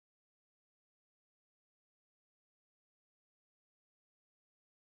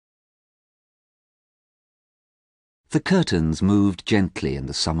The curtains moved gently in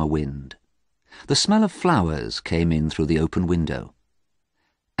the summer wind. The smell of flowers came in through the open window.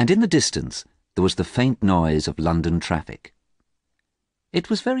 And in the distance there was the faint noise of London traffic. It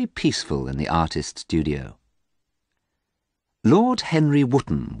was very peaceful in the artist's studio. Lord Henry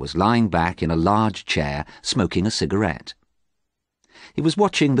Wotton was lying back in a large chair, smoking a cigarette. He was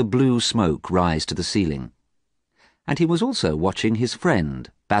watching the blue smoke rise to the ceiling. And he was also watching his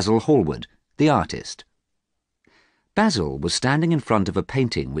friend, Basil Hallward, the artist. Basil was standing in front of a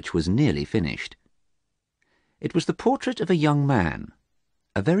painting which was nearly finished. It was the portrait of a young man,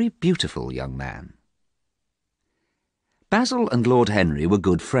 a very beautiful young man. Basil and Lord Henry were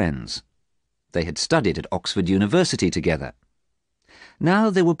good friends. They had studied at Oxford University together. Now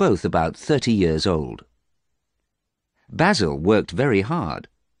they were both about 30 years old. Basil worked very hard,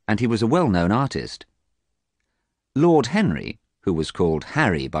 and he was a well-known artist. Lord Henry, who was called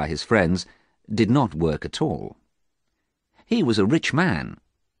Harry by his friends, did not work at all. He was a rich man.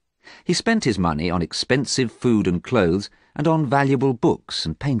 He spent his money on expensive food and clothes and on valuable books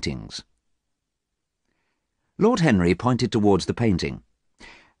and paintings. Lord Henry pointed towards the painting.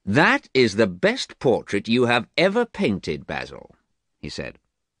 "That is the best portrait you have ever painted, Basil," he said.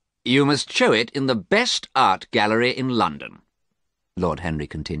 "You must show it in the best art gallery in London," Lord Henry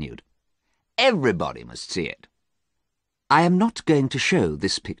continued. "Everybody must see it." "I am not going to show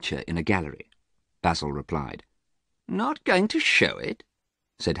this picture in a gallery," Basil replied. "Not going to show it?"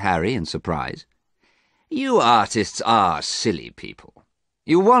 said Harry in surprise. "You artists are silly people.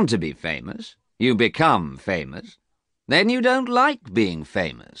 You want to be famous. You become famous. Then you don't like being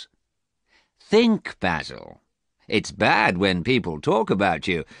famous. Think, Basil. It's bad when people talk about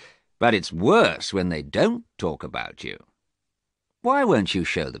you, but it's worse when they don't talk about you. Why won't you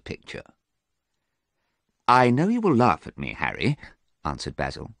show the picture?" "I know you will laugh at me, Harry," answered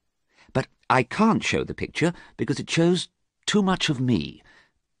Basil, "but I can't show the picture because it shows too much of me.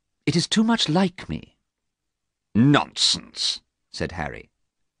 It is too much like me." "Nonsense," said Harry.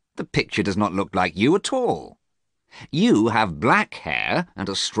 "The picture does not look like you at all. You have black hair and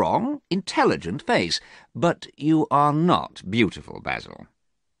a strong, intelligent face, but you are not beautiful, Basil.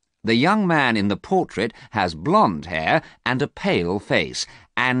 The young man in the portrait has blonde hair and a pale face,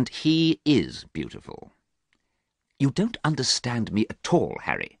 and he is beautiful." "You don't understand me at all,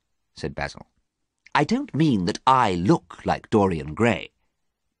 Harry," said Basil. "I don't mean that I look like Dorian Gray."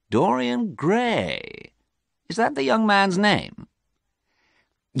 "Dorian Gray? Is that the young man's name?"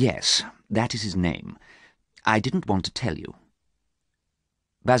 "Yes, that is his name. I didn't want to tell you."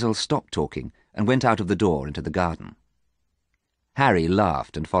 Basil stopped talking and went out of the door into the garden. Harry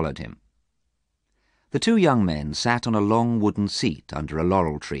laughed and followed him. The two young men sat on a long wooden seat under a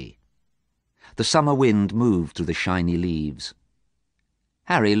laurel tree. The summer wind moved through the shiny leaves.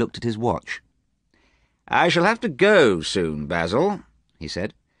 Harry looked at his watch. "I shall have to go soon, Basil," he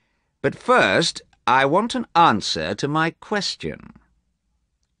said. "But first, I want an answer to my question."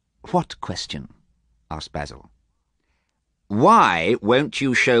 "What question?" asked Basil. "Why won't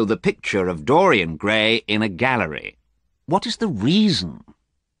you show the picture of Dorian Gray in a gallery?" "What is the reason?"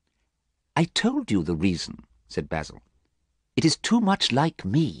 "I told you the reason," said Basil. "It is too much like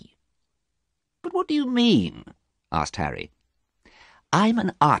me." "But what do you mean?" asked Harry. "I'm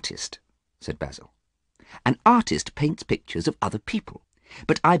an artist," said Basil. "An artist paints pictures of other people,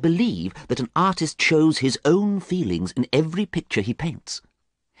 but I believe that an artist shows his own feelings in every picture he paints.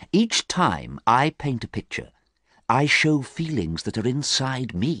 Each time I paint a picture, I show feelings that are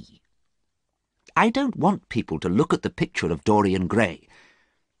inside me. I don't want people to look at the picture of Dorian Gray.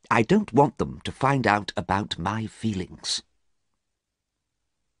 I don't want them to find out about my feelings."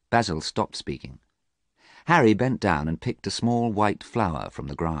 Basil stopped speaking. Harry bent down and picked a small white flower from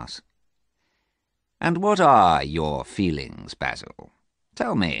the grass. "And what are your feelings, Basil?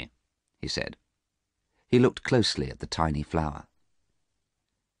 Tell me," he said. He looked closely at the tiny flower.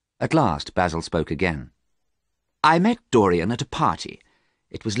 At last Basil spoke again. "I met Dorian at a party.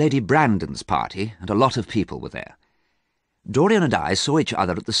 It was Lady Brandon's party, and a lot of people were there. Dorian and I saw each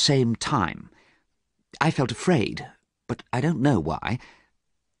other at the same time. I felt afraid, but I don't know why.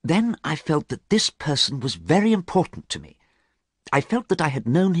 Then I felt that this person was very important to me. I felt that I had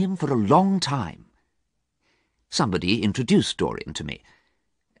known him for a long time. Somebody introduced Dorian to me.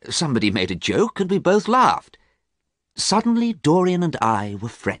 Somebody made a joke, and we both laughed. Suddenly Dorian and I were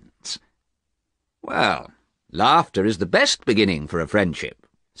friends." "Well, laughter is the best beginning for a friendship,"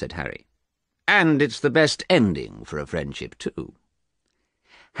 said Harry. "And it's the best ending for a friendship, too."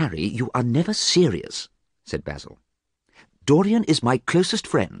 "Harry, you are never serious," said Basil. "Dorian is my closest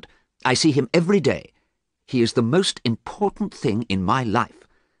friend. I see him every day. He is the most important thing in my life.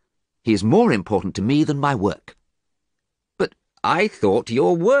 He is more important to me than my work. I thought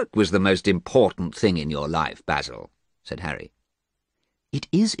your work was the most important thing in your life, Basil, said Harry. It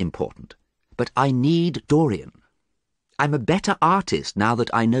is important, but I need Dorian. I'm a better artist now that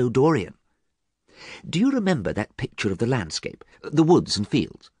I know Dorian. Do you remember that picture of the landscape, the woods and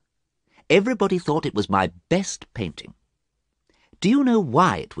fields? Everybody thought it was my best painting. Do you know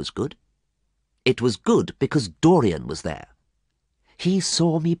why it was good? It was good because Dorian was there. He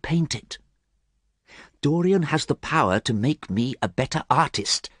saw me paint it. Dorian has the power to make me a better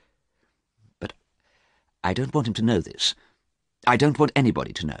artist. But I don't want him to know this. I don't want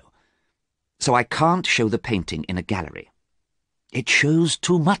anybody to know. So I can't show the painting in a gallery. It shows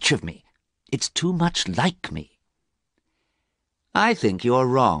too much of me. It's too much like me. I think you're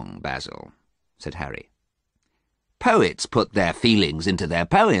wrong, Basil, said Harry. Poets put their feelings into their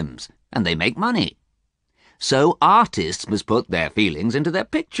poems, and they make money. So artists must put their feelings into their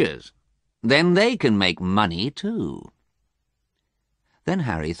pictures. Then they can make money too. Then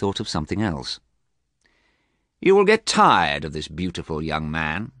Harry thought of something else. You will get tired of this beautiful young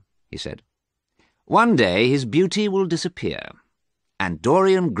man, he said. One day his beauty will disappear, and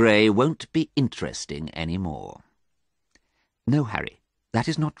Dorian Gray won't be interesting any more. No, Harry, that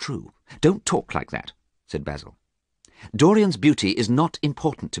is not true. Don't talk like that, said Basil. Dorian's beauty is not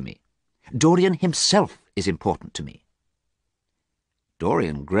important to me. Dorian himself is important to me.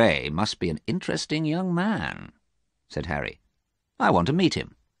 Dorian Gray must be an interesting young man, said Harry. I want to meet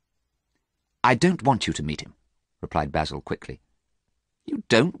him. I don't want you to meet him, replied Basil quickly. You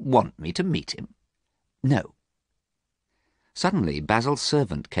don't want me to meet him? No. Suddenly Basil's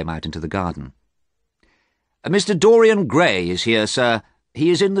servant came out into the garden. Mr. Dorian Gray is here, sir.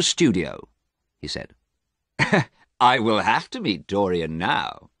 He is in the studio, he said. I will have to meet Dorian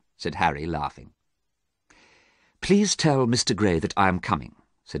now, said Harry, laughing. Please tell Mr. Gray that I am coming,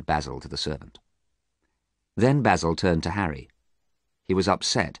 said Basil to the servant. Then Basil turned to Harry. He was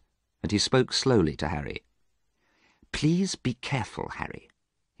upset, and he spoke slowly to Harry. Please be careful, Harry,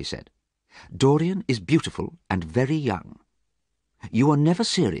 he said. Dorian is beautiful and very young. You are never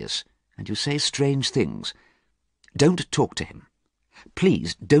serious, and you say strange things. Don't talk to him.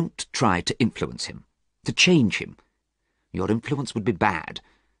 Please don't try to influence him, to change him. Your influence would be bad,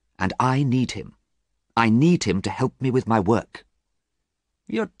 and I need him. I need him to help me with my work.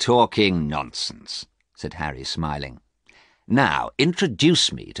 You're talking nonsense, said Harry, smiling. Now,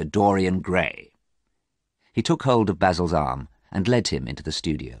 introduce me to Dorian Gray. He took hold of Basil's arm and led him into the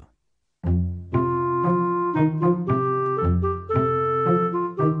studio.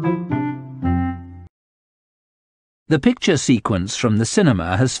 The picture sequence from the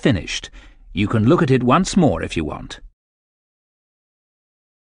cinema has finished. You can look at it once more if you want.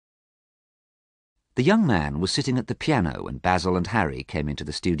 The young man was sitting at the piano when Basil and Harry came into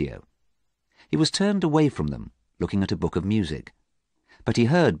the studio. He was turned away from them, looking at a book of music. But he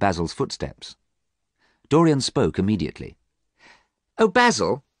heard Basil's footsteps. Dorian spoke immediately. "Oh,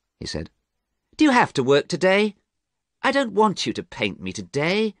 Basil," he said, "do you have to work today? I don't want you to paint me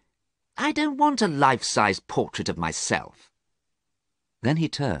today. I don't want a life-size portrait of myself." Then he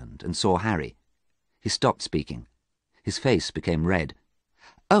turned and saw Harry. He stopped speaking. His face became red.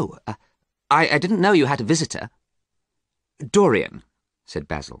 "Oh, I didn't know you had a visitor." "Dorian," said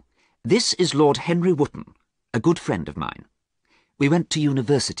Basil, "this is Lord Henry Wotton, a good friend of mine. We went to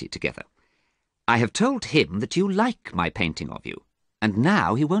university together. I have told him that you like my painting of you, and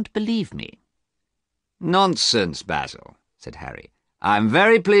now he won't believe me." "Nonsense, Basil," said Harry. "I'm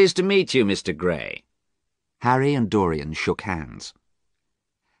very pleased to meet you, Mr. Gray." Harry and Dorian shook hands.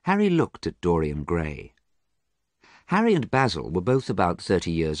 Harry looked at Dorian Gray. Harry and Basil were both about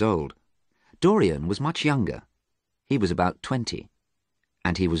 30 years old. Dorian was much younger. He was about 20,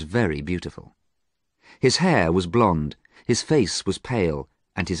 and he was very beautiful. His hair was blonde, his face was pale,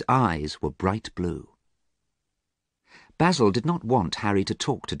 and his eyes were bright blue. Basil did not want Harry to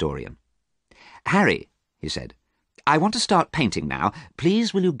talk to Dorian. "Harry," he said, "I want to start painting now.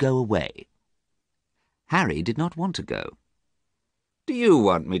 Please will you go away?" Harry did not want to go. "Do you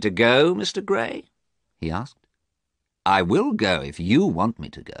want me to go, Mr. Gray?" he asked. "I will go if you want me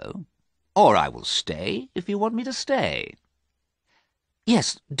to go, or I will stay if you want me to stay."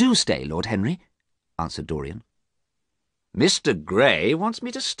 "Yes, do stay, Lord Henry," answered Dorian. "Mr. Gray wants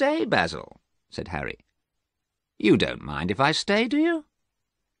me to stay, Basil," said Harry. "You don't mind if I stay, do you?"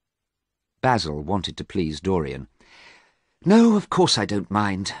 Basil wanted to please Dorian. "No, of course I don't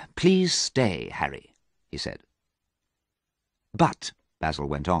mind. Please stay, Harry," he said. "But," Basil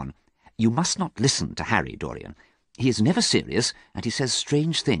went on, "you must not listen to Harry, Dorian. He is never serious, and he says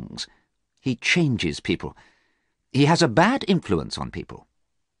strange things. He changes people. He has a bad influence on people.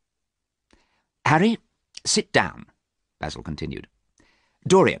 Harry, sit down. Basil continued.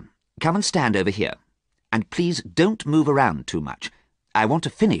 "Dorian, come and stand over here. And please don't move around too much. I want to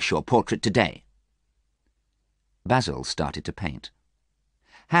finish your portrait today." Basil started to paint.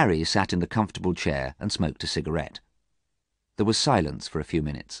 Harry sat in the comfortable chair and smoked a cigarette. There was silence for a few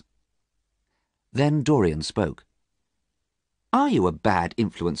minutes. Then Dorian spoke. "Are you a bad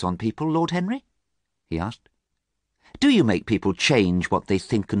influence on people, Lord Henry?" he asked. "Do you make people change what they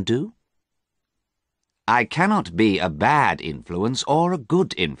think and do?" "I cannot be a bad influence or a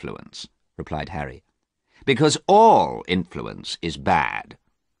good influence," replied Harry, "because all influence is bad.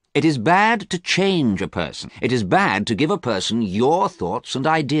 It is bad to change a person. It is bad to give a person your thoughts and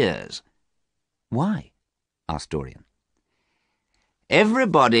ideas." "Why?" asked Dorian.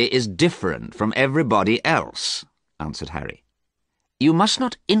 "Everybody is different from everybody else," answered Harry. "You must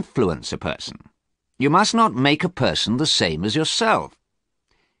not influence a person. You must not make a person the same as yourself.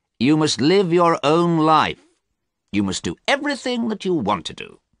 You must live your own life. You must do everything that you want to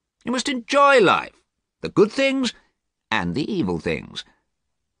do. You must enjoy life, the good things and the evil things.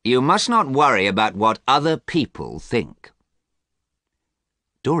 You must not worry about what other people think."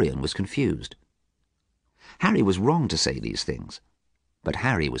 Dorian was confused. Harry was wrong to say these things, but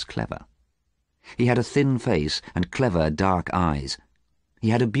Harry was clever. He had a thin face and clever dark eyes. He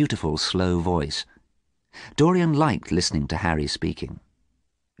had a beautiful slow voice. Dorian liked listening to Harry speaking.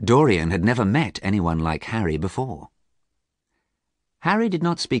 Dorian had never met anyone like Harry before. Harry did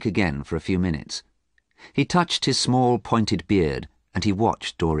not speak again for a few minutes. He touched his small pointed beard and he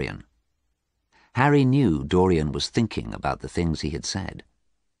watched Dorian. Harry knew Dorian was thinking about the things he had said.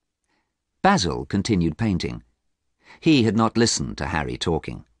 Basil continued painting. He had not listened to Harry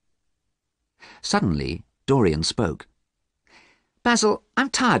talking. Suddenly, Dorian spoke. "Basil, I'm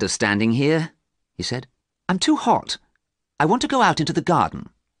tired of standing here," he said. "I'm too hot. I want to go out into the garden."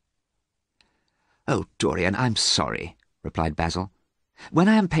 "Oh, Dorian, I'm sorry," replied Basil. "When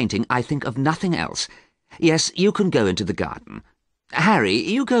I am painting, I think of nothing else. Yes, you can go into the garden. Harry,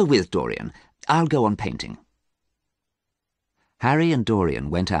 you go with Dorian. I'll go on painting." Harry and Dorian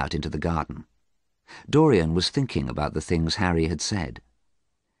went out into the garden. Dorian was thinking about the things Harry had said.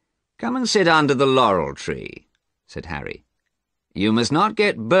 "Come and sit under the laurel tree," said Harry. "You must not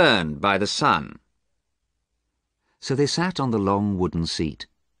get burned by the sun." So they sat on the long wooden seat.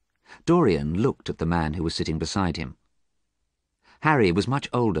 Dorian looked at the man who was sitting beside him. Harry was much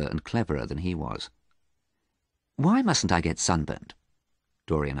older and cleverer than he was. "Why mustn't I get sunburned?"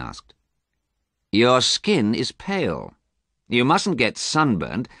 Dorian asked. "Your skin is pale. You mustn't get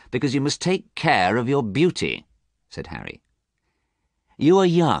sunburned because you must take care of your beauty," said Harry. "You are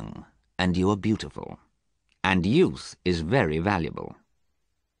young and you are beautiful, and youth is very valuable."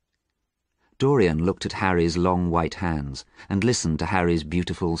 Dorian looked at Harry's long white hands and listened to Harry's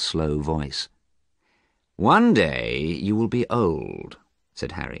beautiful slow voice. "One day you will be old,"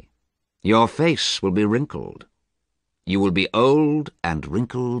 said Harry. "Your face will be wrinkled. You will be old and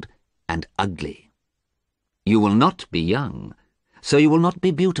wrinkled and ugly. You will not be young, so you will not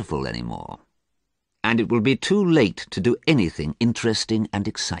be beautiful any more. And it will be too late to do anything interesting and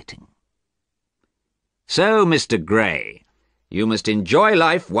exciting. So, Mr. Grey, you must enjoy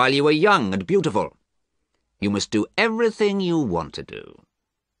life while you are young and beautiful. You must do everything you want to do.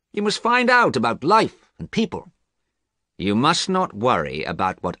 You must find out about life and people. You must not worry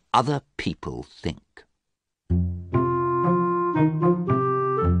about what other people think."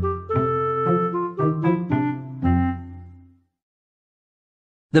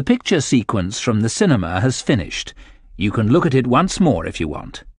 The picture sequence from the cinema has finished. You can look at it once more if you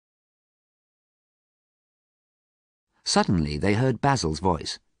want. Suddenly they heard Basil's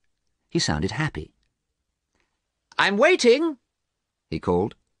voice. He sounded happy. "I'm waiting," he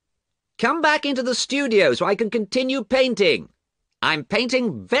called. "Come back into the studio so I can continue painting. I'm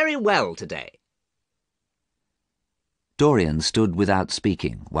painting very well today." Dorian stood without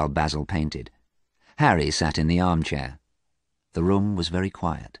speaking while Basil painted. Harry sat in the armchair. The room was very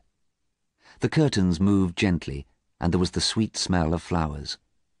quiet. The curtains moved gently, and there was the sweet smell of flowers.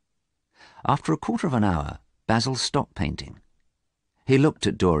 After a quarter of an hour, Basil stopped painting. He looked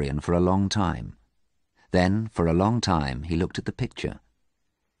at Dorian for a long time. Then, for a long time, he looked at the picture.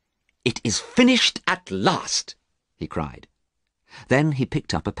 "It is finished at last," he cried. Then he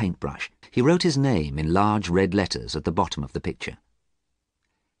picked up a paintbrush. He wrote his name in large red letters at the bottom of the picture.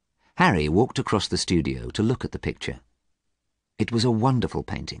 Harry walked across the studio to look at the picture. It was a wonderful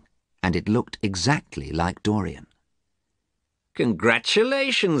painting, and it looked exactly like Dorian.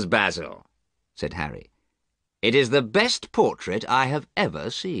 "Congratulations, Basil," said Harry. "It is the best portrait I have ever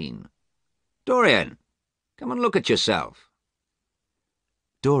seen. Dorian, come and look at yourself."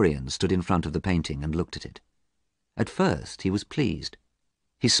 Dorian stood in front of the painting and looked at it. At first he was pleased.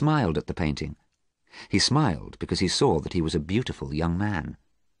 He smiled at the painting. He smiled because he saw that he was a beautiful young man.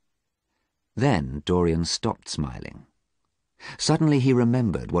 Then Dorian stopped smiling. Suddenly he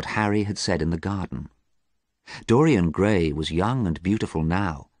remembered what Harry had said in the garden. Dorian Gray was young and beautiful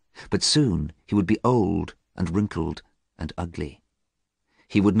now, but soon he would be old and wrinkled and ugly.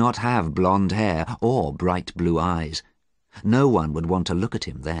 He would not have blonde hair or bright blue eyes. No one would want to look at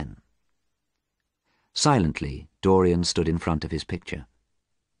him then. Silently, Dorian stood in front of his picture.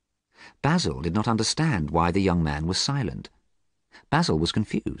 Basil did not understand why the young man was silent. Basil was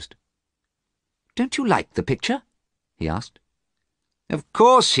confused. "Don't you like the picture?" he asked. "Of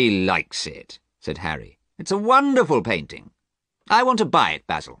course he likes it," said Harry. "It's a wonderful painting. I want to buy it,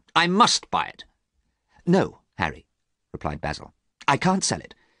 Basil. I must buy it." "No, Harry," replied Basil. "I can't sell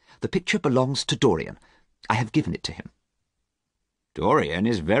it. The picture belongs to Dorian. I have given it to him." "Dorian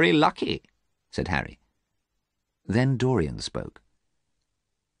is very lucky," said Harry. Then Dorian spoke.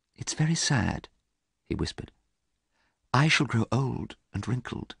 "It's very sad," he whispered. "I shall grow old and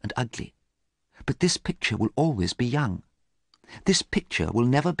wrinkled and ugly, but this picture will always be young. This picture will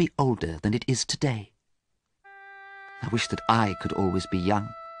never be older than it is today. I wish that I could always be young.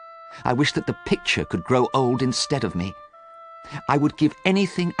 I wish that the picture could grow old instead of me. I would give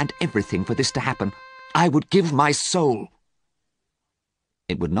anything and everything for this to happen. I would give my soul."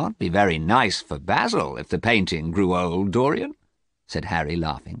 "It would not be very nice for Basil if the painting grew old, Dorian," said Harry,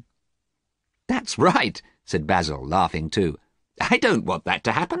 laughing. "That's right," said Basil, laughing too. "I don't want that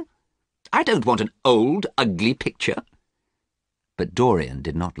to happen. I don't want an old, ugly picture." But Dorian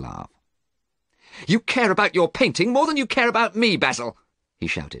did not laugh. "You care about your painting more than you care about me, Basil," he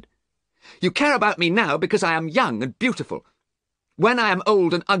shouted. "You care about me now because I am young and beautiful. When I am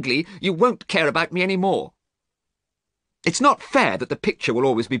old and ugly, you won't care about me any more." "It's not fair that the picture will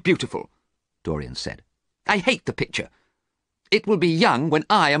always be beautiful," Dorian said. "I hate the picture. It will be young when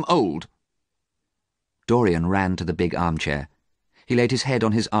I am old." Dorian ran to the big armchair. He laid his head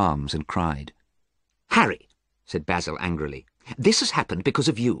on his arms and cried. "Harry," said Basil angrily, "this has happened because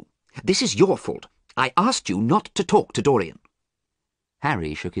of you. This is your fault. I asked you not to talk to Dorian."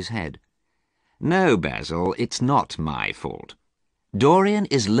 Harry shook his head. "No, Basil, it's not my fault. Dorian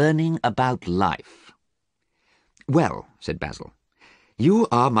is learning about life." "Well," said Basil, "you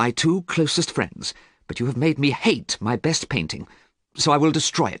are my two closest friends, but you have made me hate my best painting, so I will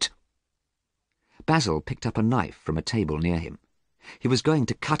destroy it." Basil picked up a knife from a table near him. He was going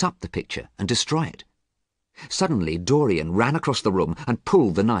to cut up the picture and destroy it. Suddenly Dorian ran across the room and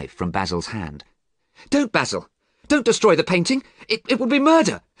pulled the knife from Basil's hand. "Don't, Basil! Don't destroy the painting! It will be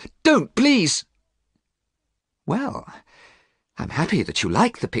murder! Don't, please!" "Well, I'm happy that you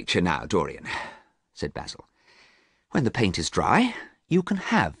like the picture now, Dorian," said Basil. "When the paint is dry, you can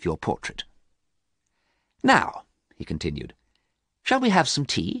have your portrait. Now," he continued, "shall we have some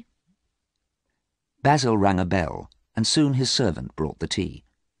tea?" Basil rang a bell, and soon his servant brought the tea.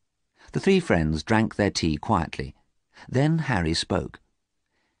 The three friends drank their tea quietly. Then Harry spoke.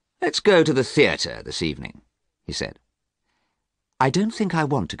 "Let's go to the theatre this evening," he said. "I don't think I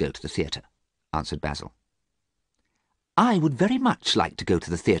want to go to the theatre," answered Basil. "I would very much like to go to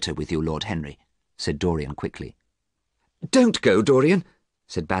the theatre with you, Lord Henry," said Dorian quickly. "Don't go, Dorian,"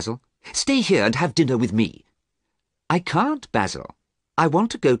 said Basil. "Stay here and have dinner with me." "I can't, Basil. I want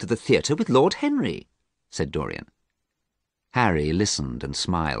to go to the theatre with Lord Henry," said Dorian. Harry listened and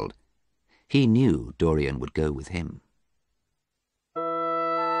smiled. He knew Dorian would go with him.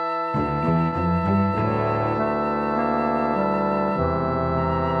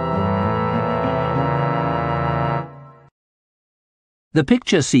 The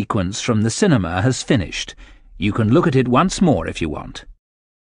picture sequence from the cinema has finished. You can look at it once more if you want.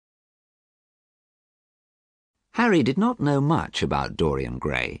 Harry did not know much about Dorian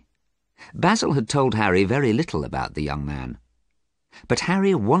Gray. Basil had told Harry very little about the young man. But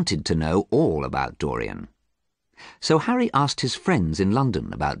Harry wanted to know all about Dorian. So Harry asked his friends in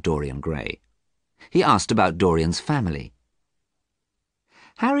London about Dorian Gray. He asked about Dorian's family.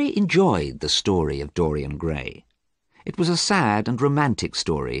 Harry enjoyed the story of Dorian Gray. It was a sad and romantic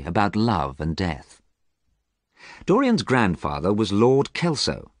story about love and death. Dorian's grandfather was Lord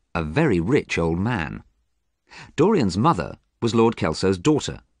Kelso, a very rich old man. Dorian's mother was Lord Kelso's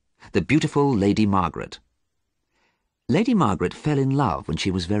daughter, the beautiful Lady Margaret. Lady Margaret fell in love when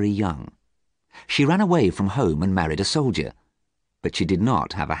she was very young. She ran away from home and married a soldier, but she did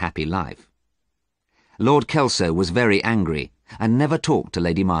not have a happy life. Lord Kelso was very angry and never talked to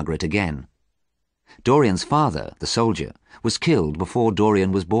Lady Margaret again. Dorian's father, the soldier, was killed before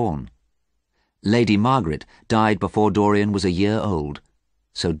Dorian was born. Lady Margaret died before Dorian was a year old,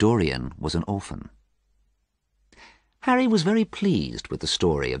 so Dorian was an orphan. Harry was very pleased with the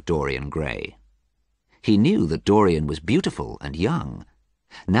story of Dorian Gray. He knew that Dorian was beautiful and young.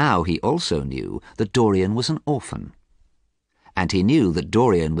 Now he also knew that Dorian was an orphan. And he knew that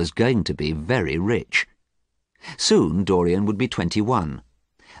Dorian was going to be very rich. Soon Dorian would be 21.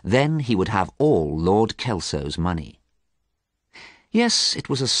 Then he would have all Lord Kelso's money. Yes, it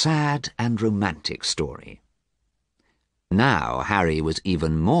was a sad and romantic story. Now Harry was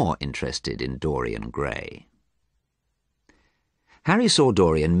even more interested in Dorian Gray. Harry saw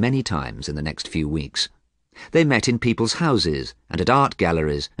Dorian many times in the next few weeks. They met in people's houses and at art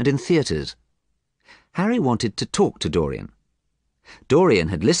galleries and in theatres. Harry wanted to talk to Dorian. Dorian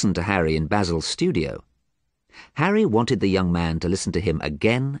had listened to Harry in Basil's studio. Harry wanted the young man to listen to him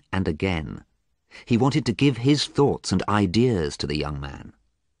again and again. He wanted to give his thoughts and ideas to the young man.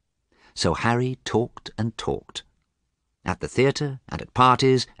 So Harry talked and talked. At the theatre and at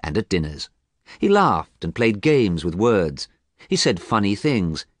parties and at dinners. He laughed and played games with words. He said funny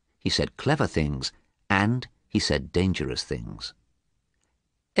things. He said clever things. And he said dangerous things.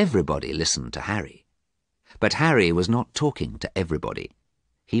 Everybody listened to Harry. But Harry was not talking to everybody.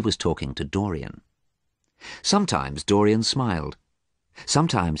 He was talking to Dorian. Sometimes Dorian smiled.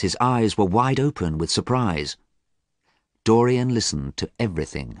 Sometimes his eyes were wide open with surprise. Dorian listened to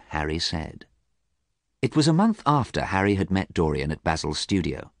everything Harry said. It was a month after Harry had met Dorian at Basil's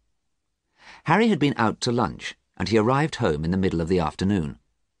studio. Harry had been out to lunch, and he arrived home in the middle of the afternoon.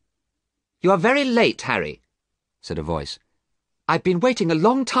 "You are very late, Harry," said a voice. "I've been waiting a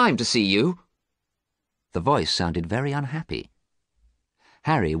long time to see you." The voice sounded very unhappy.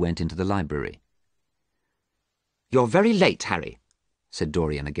 Harry went into the library. "You're very late, Harry," said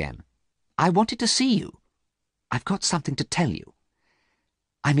Dorian again. "I wanted to see you. I've got something to tell you.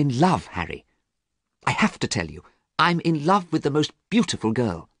 I'm in love, Harry. I have to tell you. I'm in love with the most beautiful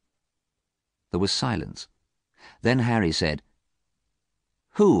girl." There was silence. Then Harry said,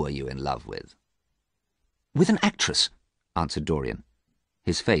 "Who are you in love with?" "With an actress," answered Dorian.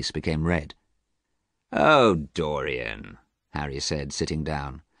 His face became red. "Oh, Dorian," Harry said, sitting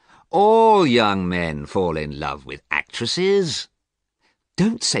down. "All young men fall in love with actresses."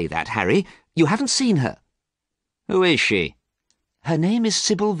 "Don't say that, Harry. You haven't seen her." "Who is she?" "Her name is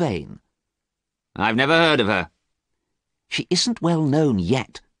Sybil Vane." "I've never heard of her." "She isn't well known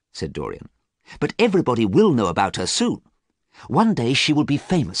yet," said Dorian. "But everybody will know about her soon. One day she will be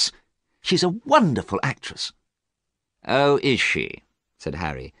famous. She's a wonderful actress." "Oh, is she?" said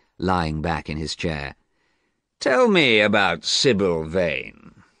Harry, lying back in his chair. "Tell me about Sybil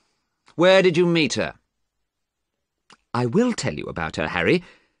Vane. Where did you meet her?" "I will tell you about her, Harry,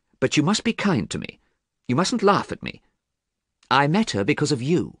 but you must be kind to me. You mustn't laugh at me. I met her because of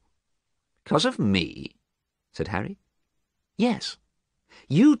you." "Because of me?" said Harry. "Yes.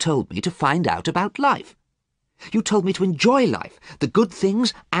 You told me to find out about life. You told me to enjoy life, the good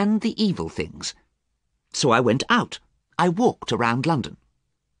things and the evil things. So I went out. I walked around London.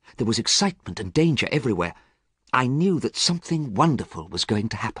 There was excitement and danger everywhere. I knew that something wonderful was going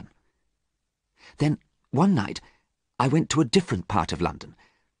to happen. Then, one night, I went to a different part of London.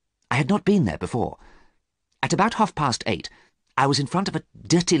 I had not been there before. At about 8:30, I was in front of a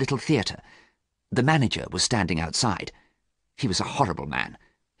dirty little theatre. The manager was standing outside. He was a horrible man.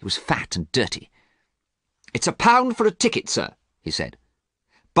 He was fat and dirty. "It's £1 for a ticket, sir," he said.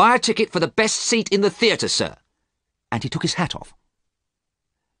 "Buy a ticket for the best seat in the theatre, sir." And he took his hat off.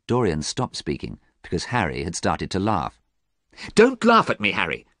 Dorian stopped speaking because Harry had started to laugh. "Don't laugh at me,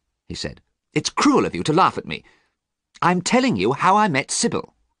 Harry," he said. "It's cruel of you to laugh at me. I'm telling you how I met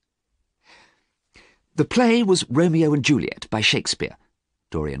Sybil." "The play was Romeo and Juliet by Shakespeare,"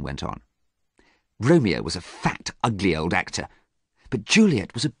 Dorian went on. "Romeo was a fat, ugly old actor, but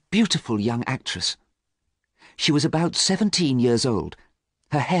Juliet was a beautiful young actress. She was about 17 years old.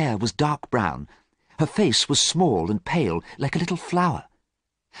 Her hair was dark brown. Her face was small and pale, like a little flower.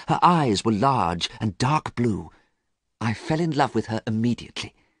 Her eyes were large and dark blue. I fell in love with her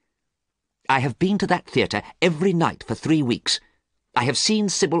immediately. I have been to that theatre every night for 3 weeks. I have seen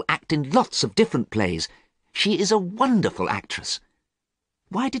Sybil act in lots of different plays. She is a wonderful actress.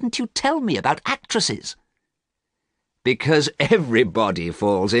 Why didn't you tell me about actresses?" "Because everybody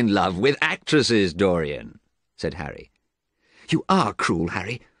falls in love with actresses, Dorian," said Harry. "You are cruel,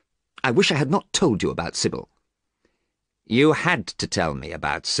 Harry. I wish I had not told you about Sybil." "You had to tell me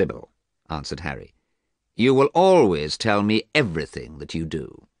about Sybil," answered Harry. "You will always tell me everything that you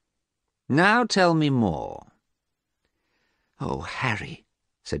do. Now tell me more." "Oh, Harry,"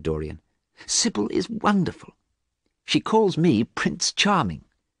 said Dorian, "Sybil is wonderful. She calls me Prince Charming."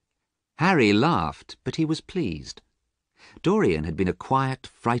 Harry laughed, but he was pleased. Dorian had been a quiet,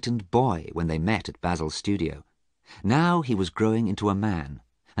 frightened boy when they met at Basil's studio. Now he was growing into a man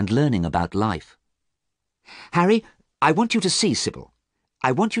and learning about life. "Harry, I want you to see Sybil.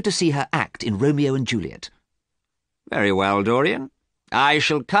 I want you to see her act in Romeo and Juliet." "Very well, Dorian. I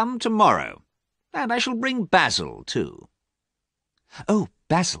shall come tomorrow, and I shall bring Basil too." Oh,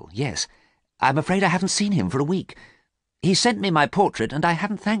 Basil, yes. I'm afraid I haven't seen him for a week. He sent me my portrait and I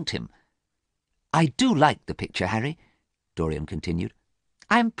haven't thanked him. I do like the picture, Harry, Dorian continued.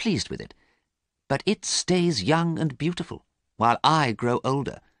 I am pleased with it. But it stays young and beautiful, while I grow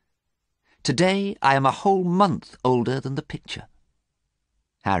older. Today I am a whole month older than the picture.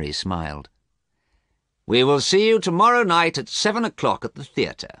 Harry smiled. "We will see you tomorrow night at 7 o'clock at the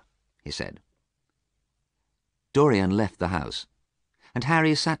theatre," he said. Dorian left the house, and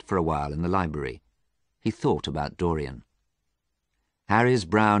Harry sat for a while in the library. He thought about Dorian. Harry's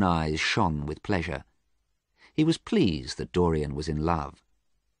brown eyes shone with pleasure. He was pleased that Dorian was in love.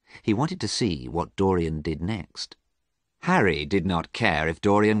 He wanted to see what Dorian did next. Harry did not care if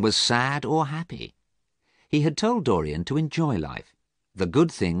Dorian was sad or happy. He had told Dorian to enjoy life, the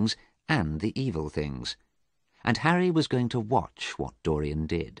good things and the evil things, and Harry was going to watch what Dorian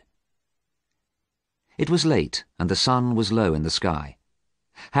did. It was late, and the sun was low in the sky.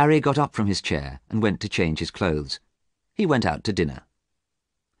 Harry got up from his chair and went to change his clothes. He went out to dinner.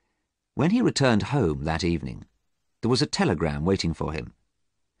 When he returned home that evening, there was a telegram waiting for him.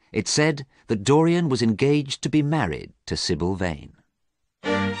 It said that Dorian was engaged to be married to Sybil Vane.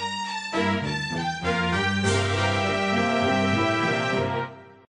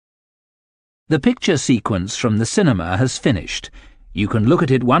 The picture sequence from the cinema has finished. You can look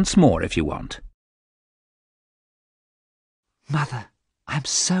at it once more if you want. Mother, I'm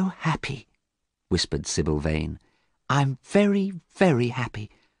so happy, whispered Sybil Vane. I'm very, very happy,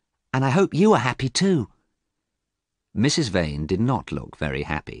 and I hope you are happy too. Mrs. Vane did not look very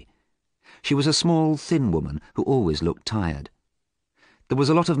happy. She was a small, thin woman who always looked tired. There was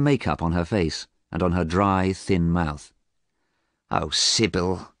a lot of makeup on her face and on her dry, thin mouth. "Oh,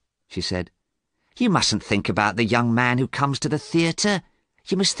 Sybil," she said, "you mustn't think about the young man who comes to the theatre.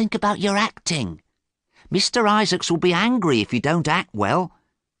 You must think about your acting. Mr. Isaacs will be angry if you don't act well.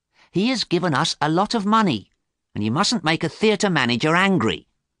 He has given us a lot of money, and you mustn't make a theatre manager angry."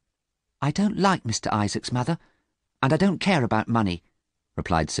 "I don't like Mr. Isaacs, Mother, and I don't care about money,"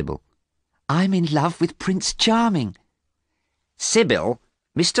 replied Sybil. "I'm in love with Prince Charming." "Sybil,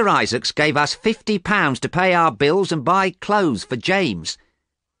 Mr. Isaacs gave us £50 to pay our bills and buy clothes for James.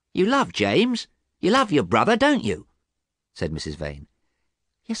 You love James. You love your brother, don't you?" said Mrs. Vane.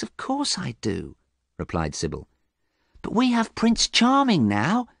 "Yes, of course I do," replied Sybil. "But we have Prince Charming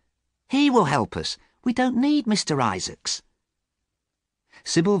now. He will help us. We don't need Mr. Isaacs."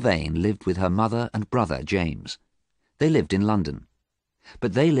 Sybil Vane lived with her mother and brother James. They lived in London.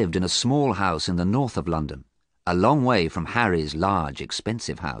 But they lived in a small house in the north of London, a long way from Harry's large,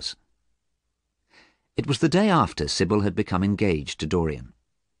 expensive house. It was the day after Sybil had become engaged to Dorian.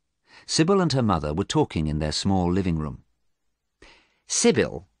 Sybil and her mother were talking in their small living room.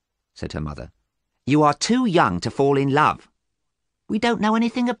 "Sybil," said her mother, "you are too young to fall in love. We don't know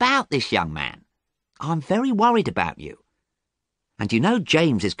anything about this young man. I'm very worried about you. And you know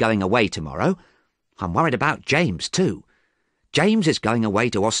James is going away tomorrow. I'm worried about James too. James is going away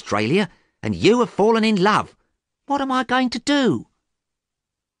to Australia, and you have fallen in love. What am I going to do?"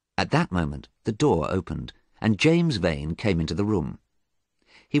 At that moment the door opened, and James Vane came into the room.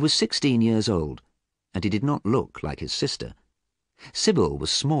 He was 16 years old, and he did not look like his sister. Sybil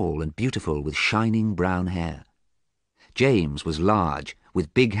was small and beautiful with shining brown hair. James was large,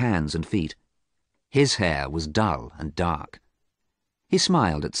 with big hands and feet. His hair was dull and dark. He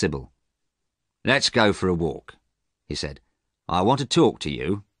smiled at Sybil. "Let's go for a walk," he said. "I want to talk to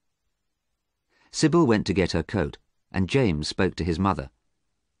you." Sybil went to get her coat, and James spoke to his mother.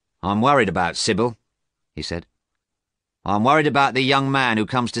 "I'm worried about Sybil," he said. "I'm worried about the young man who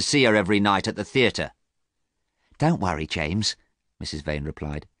comes to see her every night at the theatre." "Don't worry, James," Mrs. Vane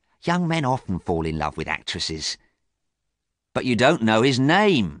replied. "Young men often fall in love with actresses." "But you don't know his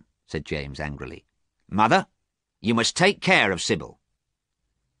name," said James angrily. "Mother, you must take care of Sybil."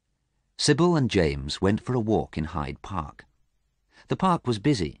 Sybil and James went for a walk in Hyde Park. The park was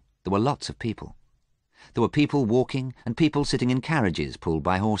busy. There were lots of people. There were people walking and people sitting in carriages pulled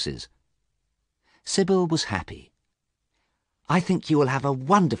by horses. Sybil was happy. "I think you will have a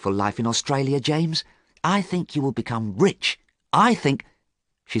wonderful life in Australia, James. I think you will become rich. I think—"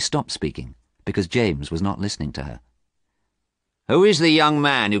 She stopped speaking because James was not listening to her. "Who is the young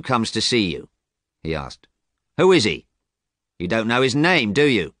man who comes to see you?" he asked. "Who is he? You don't know his name, do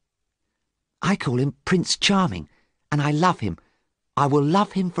you?" "I call him Prince Charming, and I love him. I will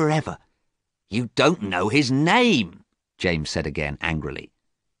love him forever. You don't know his name, James said again angrily.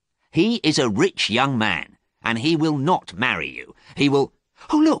 He is a rich young man, and he will not marry you. He will—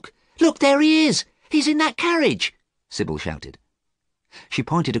 Oh, look! Look, there he is! He's in that carriage! Sybil shouted. She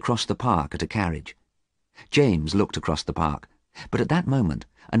pointed across the park at a carriage. James looked across the park, but at that moment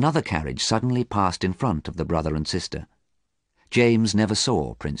another carriage suddenly passed in front of the brother and sister. James never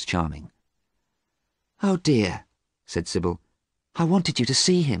saw Prince Charming. Oh dear, said Sybil. I wanted you to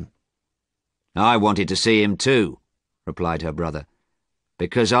see him. I wanted to see him too, replied her brother,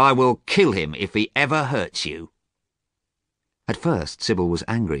 because I will kill him if he ever hurts you. At first Sybil was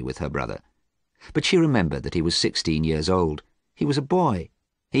angry with her brother, but she remembered that he was 16 years old. He was a boy.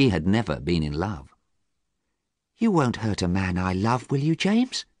 He had never been in love. You won't hurt a man I love, will you,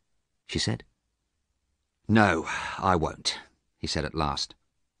 James? She said. No, I won't, he said at last.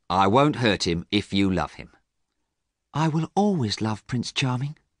 I won't hurt him if you love him. I will always love Prince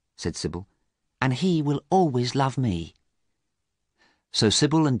Charming, said Sybil, and he will always love me. So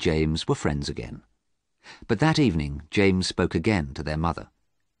Sybil and James were friends again. But that evening James spoke again to their mother.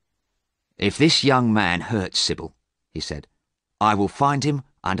 If this young man hurts Sybil, he said, I will find him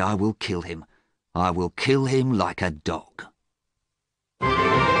and I will kill him. I will kill him like a dog.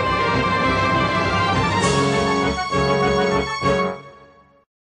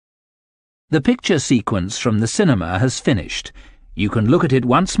 The picture sequence from the cinema has finished. You can look at it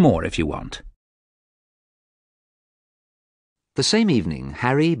once more if you want. The same evening,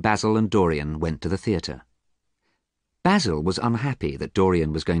 Harry, Basil and Dorian went to the theatre. Basil was unhappy that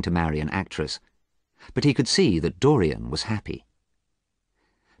Dorian was going to marry an actress, but he could see that Dorian was happy.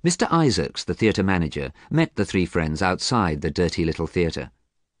 Mr. Isaacs, the theatre manager, met the three friends outside the dirty little theatre.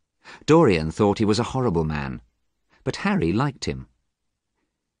 Dorian thought he was a horrible man, but Harry liked him.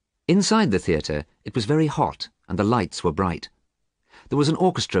 Inside the theatre, it was very hot and the lights were bright. There was an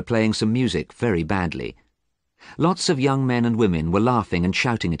orchestra playing some music very badly. Lots of young men and women were laughing and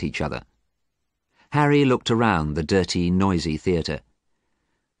shouting at each other. Harry looked around the dirty, noisy theatre.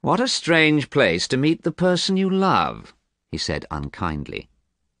 What a strange place to meet the person you love, he said unkindly.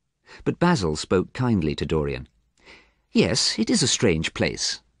 But Basil spoke kindly to Dorian. Yes, it is a strange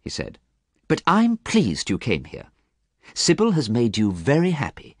place, he said, but I'm pleased you came here. Sybil has made you very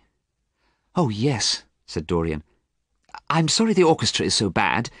happy. Oh, yes, said Dorian. I'm sorry the orchestra is so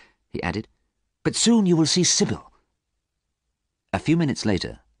bad, he added, but soon you will see Sybil. A few minutes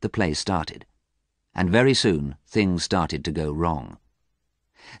later, the play started, and very soon things started to go wrong.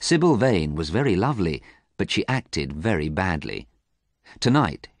 Sybil Vane was very lovely, but she acted very badly.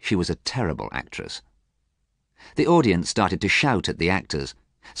 Tonight she was a terrible actress. The audience started to shout at the actors.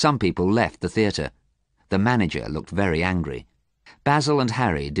 Some people left the theatre. The manager looked very angry. Basil and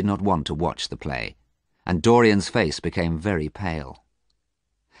Harry did not want to watch the play, and Dorian's face became very pale.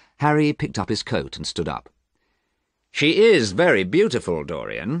 Harry picked up his coat and stood up. She is very beautiful,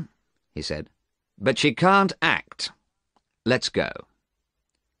 Dorian, he said, but she can't act. Let's go.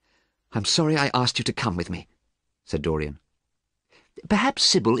 I'm sorry I asked you to come with me, said Dorian. Perhaps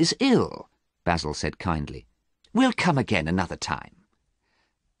Sybil is ill, Basil said kindly. We'll come again another time.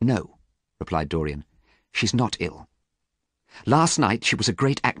 No, replied Dorian. She's not ill. Last night she was a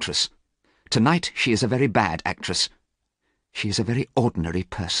great actress. Tonight she is a very bad actress. She is a very ordinary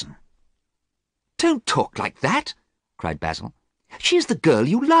person. Don't talk like that, cried Basil. She is the girl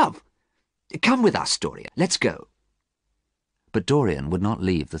you love. Come with us, Dorian. Let's go. But Dorian would not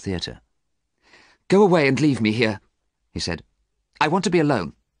leave the theatre. Go away and leave me here, he said. I want to be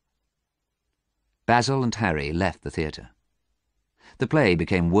alone. Basil and Harry left the theatre. The play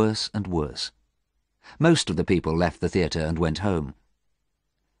became worse and worse. Most of the people left the theatre and went home.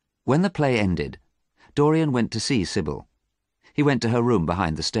 When the play ended, Dorian went to see Sybil. He went to her room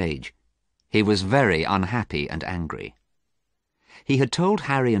behind the stage. He was very unhappy and angry. He had told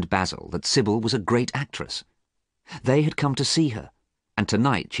Harry and Basil that Sybil was a great actress. They had come to see her, and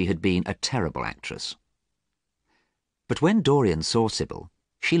tonight she had been a terrible actress. But when Dorian saw Sybil,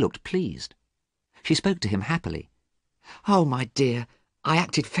 she looked pleased. She spoke to him happily. Oh, my dear, I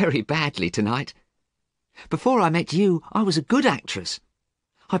acted very badly tonight. Before I met you, I was a good actress.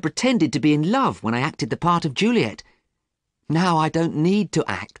 I pretended to be in love when I acted the part of Juliet. Now I don't need to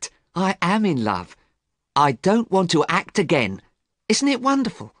act. I am in love. I don't want to act again. Isn't it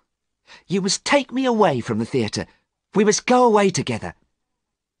wonderful? You must take me away from the theatre. We must go away together.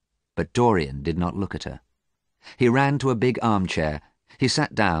 But Dorian did not look at her. He ran to a big armchair. He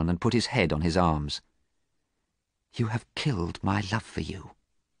sat down and put his head on his arms. You have killed my love for you,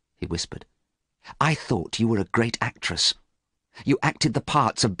 he whispered. I thought you were a great actress. You acted the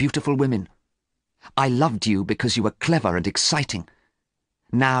parts of beautiful women. I loved you because you were clever and exciting.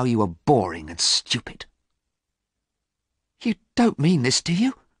 Now you are boring and stupid." "You don't mean this, do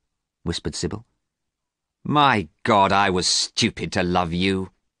you?" whispered Sybil. "My God, I was stupid to love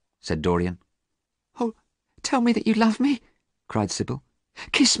you," said Dorian. "Oh, tell me that you love me," cried Sybil.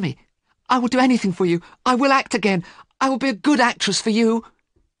 "Kiss me. I will do anything for you. I will act again. I will be a good actress for you."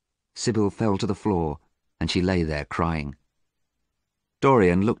 Sybil fell to the floor, and she lay there crying.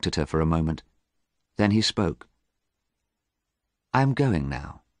 Dorian looked at her for a moment. Then he spoke. "I am going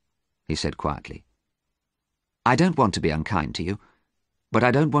now," he said quietly. "I don't want to be unkind to you, but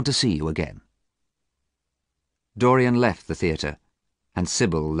I don't want to see you again." Dorian left the theatre, and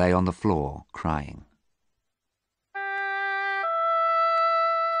Sybil lay on the floor crying.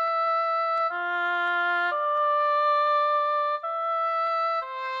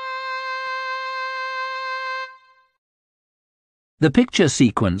 The picture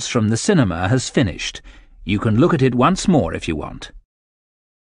sequence from the cinema has finished. You can look at it once more if you want.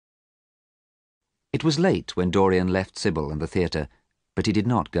 It was late when Dorian left Sybil and the theatre, but he did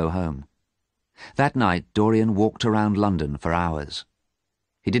not go home. That night Dorian walked around London for hours.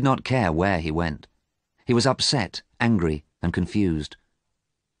 He did not care where he went. He was upset, angry, and confused.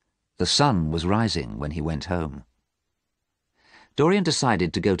 The sun was rising when he went home. Dorian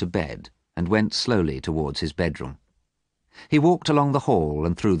decided to go to bed and went slowly towards his bedroom. He walked along the hall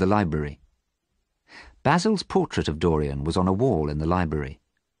and through the library. Basil's portrait of Dorian was on a wall in the library.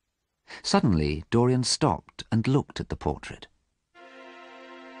 Suddenly Dorian stopped and looked at the portrait.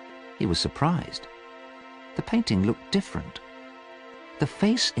 He was surprised. The painting looked different. The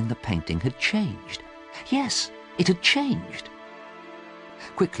face in the painting had changed. Yes, it had changed.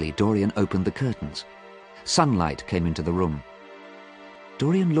 Quickly Dorian opened the curtains. Sunlight came into the room.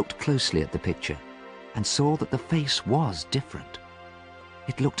 Dorian looked closely at the picture and saw that the face was different.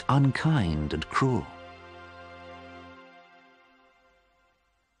 It looked unkind and cruel.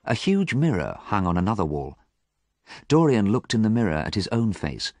 A huge mirror hung on another wall. Dorian looked in the mirror at his own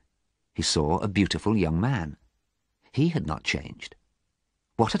face. He saw a beautiful young man. He had not changed.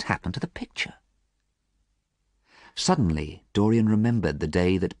 What had happened to the picture? Suddenly, Dorian remembered the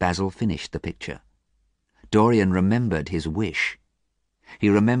day that Basil finished the picture. Dorian remembered his wish. He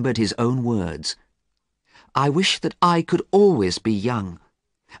remembered his own words. "I wish that I could always be young.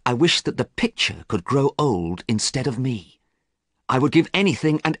 I wish that the picture could grow old instead of me. I would give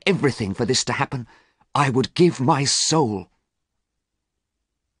anything and everything for this to happen. I would give my soul."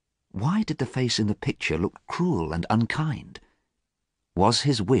 Why did the face in the picture look cruel and unkind? Was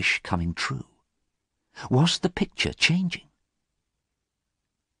his wish coming true? Was the picture changing?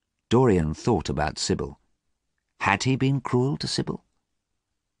 Dorian thought about Sybil. Had he been cruel to Sybil?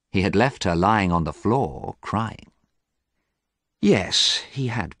 He had left her lying on the floor, crying. Yes, he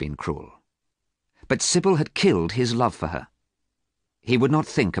had been cruel. But Sybil had killed his love for her. He would not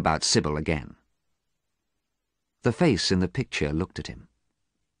think about Sybil again. The face in the picture looked at him.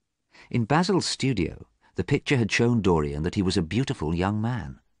 In Basil's studio, the picture had shown Dorian that he was a beautiful young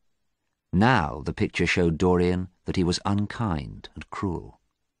man. Now the picture showed Dorian that he was unkind and cruel.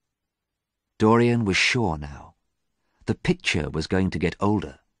 Dorian was sure now. The picture was going to get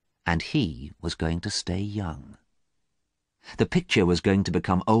older, and he was going to stay young. The picture was going to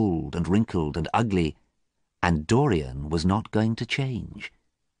become old and wrinkled and ugly, and Dorian was not going to change.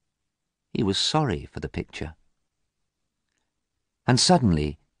 He was sorry for the picture. And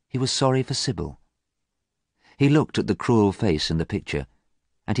suddenly he was sorry for Sybil. He looked at the cruel face in the picture,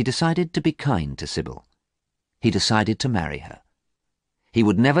 and he decided to be kind to Sybil. He decided to marry her. He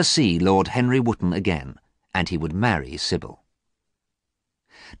would never see Lord Henry Wotton again, and he would marry Sybil.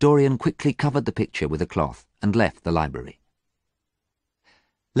 Dorian quickly covered the picture with a cloth and left the library.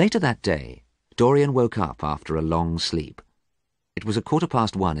 Later that day, Dorian woke up after a long sleep. It was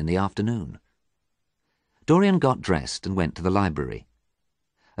 1:15 in the afternoon. Dorian got dressed and went to the library.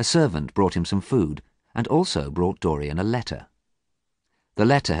 A servant brought him some food and also brought Dorian a letter. The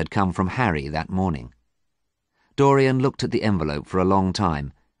letter had come from Harry that morning. Dorian looked at the envelope for a long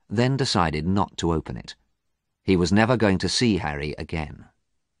time, then decided not to open it. He was never going to see Harry again.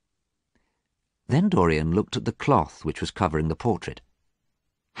 Then Dorian looked at the cloth which was covering the portrait.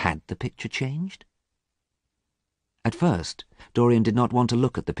 Had the picture changed? At first, Dorian did not want to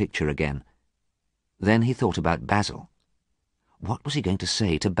look at the picture again. Then he thought about Basil. What was he going to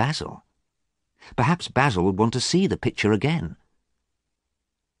say to Basil? Perhaps Basil would want to see the picture again.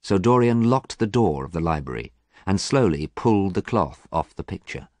 So Dorian locked the door of the library and slowly pulled the cloth off the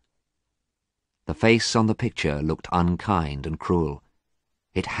picture. The face on the picture looked unkind and cruel.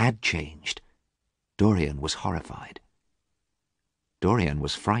 It had changed. Dorian was horrified. Dorian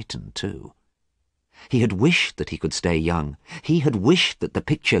was frightened too. He had wished that he could stay young. He had wished that the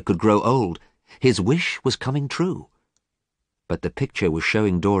picture could grow old. His wish was coming true. But the picture was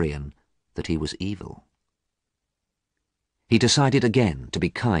showing Dorian that he was evil. He decided again to be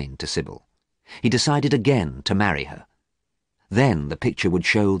kind to Sybil. He decided again to marry her. Then the picture would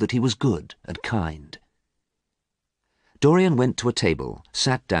show that he was good and kind. Dorian went to a table,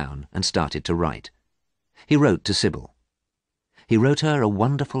 sat down, and started to write. He wrote to Sybil. He wrote her a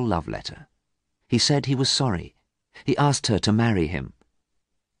wonderful love letter. He said he was sorry. He asked her to marry him.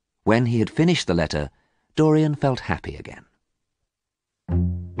 When he had finished the letter, Dorian felt happy again.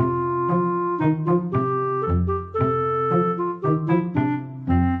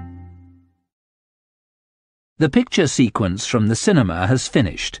 The picture sequence from the cinema has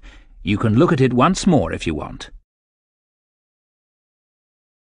finished. You can look at it once more if you want.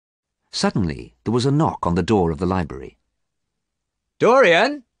 Suddenly, there was a knock on the door of the library.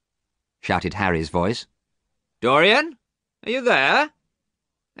 "Dorian!" shouted Harry's voice. "Dorian? Are you there?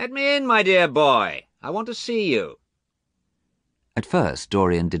 Let me in, my dear boy. I want to see you." At first,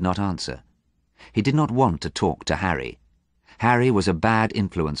 Dorian did not answer. He did not want to talk to Harry. Harry was a bad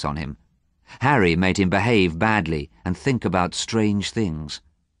influence on him. Harry made him behave badly and think about strange things.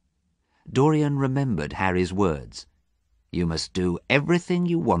 Dorian remembered Harry's words. You must do everything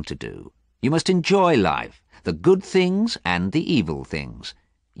you want to do. You must enjoy life, the good things and the evil things.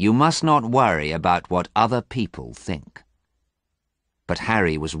 You must not worry about what other people think. But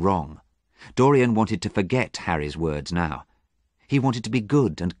Harry was wrong. Dorian wanted to forget Harry's words now. He wanted to be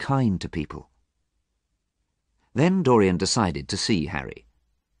good and kind to people. Then Dorian decided to see Harry.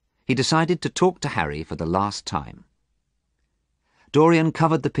 He decided to talk to Harry for the last time. Dorian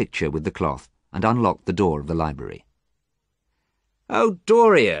covered the picture with the cloth and unlocked the door of the library. "Oh,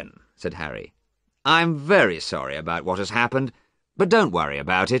 Dorian," said Harry, "I'm very sorry about what has happened, but don't worry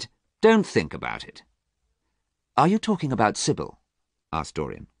about it. Don't think about it." Are you talking about Sybil? Asked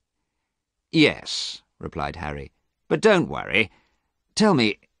Dorian. "Yes," replied Harry, "but don't worry. Tell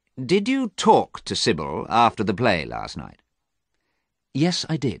me, did you talk to Sybil after the play last night?" Yes,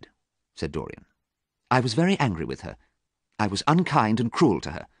 I did, said Dorian. I was very angry with her. I was unkind and cruel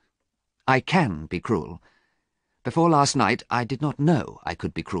to her. I can be cruel. Before last night I did not know I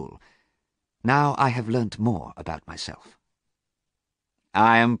could be cruel. Now I have learnt more about myself.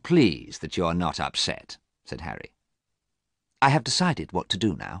 "I am pleased that you are not upset," said Harry. I have decided what to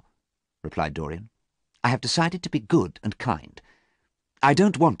do now, replied Dorian. I have decided to be good and kind. I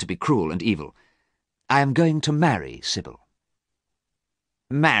don't want to be cruel and evil. I am going to marry Sybil.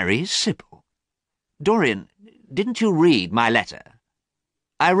 "Marry Sybil? Dorian, didn't you read my letter?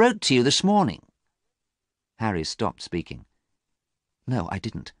 I wrote to you this morning." Harry stopped speaking. No, I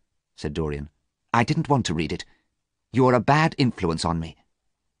didn't, said Dorian. I didn't want to read it. You are a bad influence on me.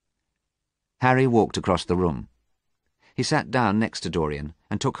 Harry walked across the room. He sat down next to Dorian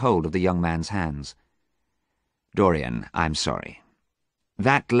and took hold of the young man's hands. "Dorian, I'm sorry.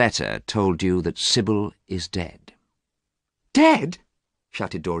 That letter told you that Sybil is dead." "Dead?"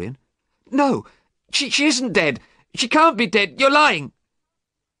 shouted Dorian. "No, she isn't dead. She can't be dead. You're lying."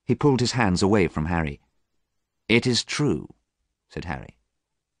 He pulled his hands away from Harry. "It is true," said Harry.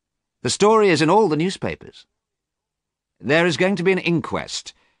 "The story is in all the newspapers. There is going to be an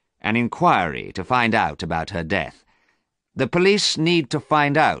inquest, an inquiry to find out about her death. The police need to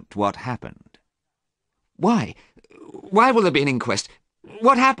find out what happened." "Why? Why will there be an inquest?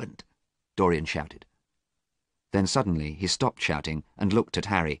 What happened?" Dorian shouted. Then suddenly he stopped shouting and looked at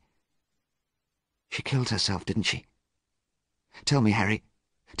Harry. "She killed herself, didn't she? Tell me, Harry.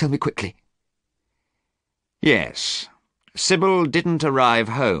 Tell me quickly." "Yes. Sybil didn't arrive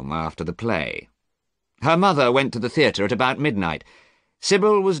home after the play. Her mother went to the theatre at about midnight.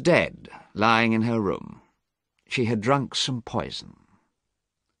 Sybil was dead, lying in her room. She had drunk some poison."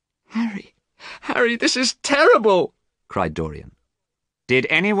 Harry, this is terrible!" cried Dorian. "Did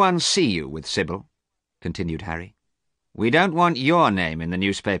anyone see you with Sybil?" continued Harry. "We don't want your name in the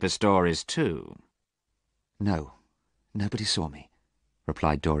newspaper stories, too." "No, nobody saw me,"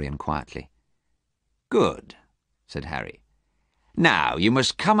 replied Dorian quietly. "Good," said Harry. "Now you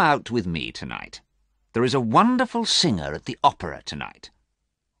must come out with me tonight. There is a wonderful singer at the opera tonight."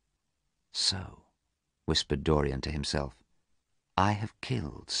 So, whispered Dorian to himself, I have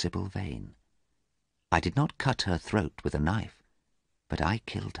killed Sybil Vane. I did not cut her throat with a knife, but I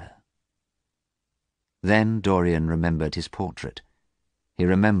killed her. Then Dorian remembered his portrait. He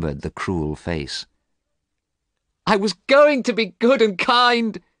remembered the cruel face. "I was going to be good and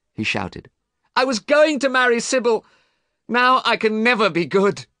kind," he shouted. "I was going to marry Sybil. Now I can never be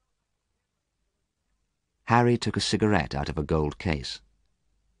good." Harry took a cigarette out of a gold case.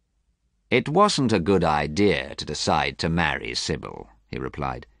 "It wasn't a good idea to decide to marry Sybil," he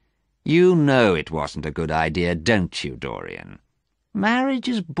replied. "You know it wasn't a good idea, don't you, Dorian? Marriage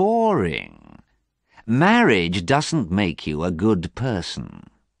is boring. Marriage doesn't make you a good person."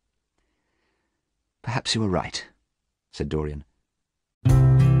 "Perhaps you are right," said Dorian.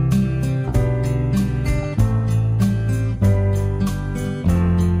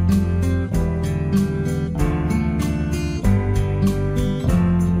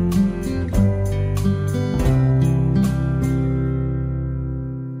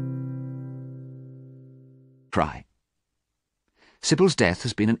 Cry. Sybil's death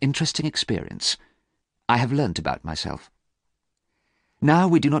has been an interesting experience. I have learnt about myself. Now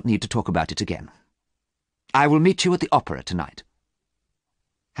we do not need to talk about it again. I will meet you at the opera tonight.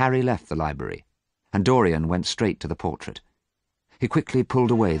 Harry left the library, and Dorian went straight to the portrait. He quickly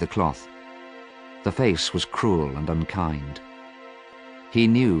pulled away the cloth. The face was cruel and unkind. He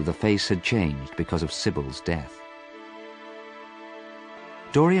knew the face had changed because of Sybil's death.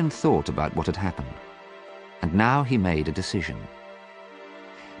 Dorian thought about what had happened, and now he made a decision.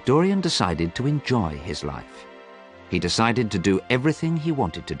 Dorian decided to enjoy his life. He decided to do everything he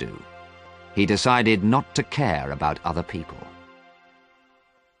wanted to do. He decided not to care about other people.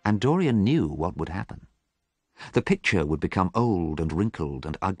 And Dorian knew what would happen. The picture would become old and wrinkled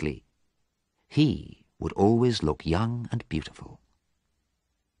and ugly. He would always look young and beautiful.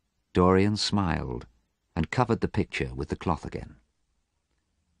 Dorian smiled and covered the picture with the cloth again.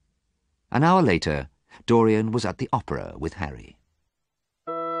 An hour later, Dorian was at the opera with Harry.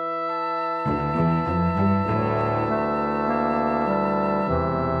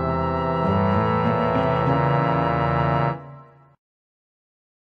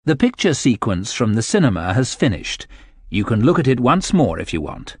 The picture sequence from the cinema has finished. You can look at it once more if you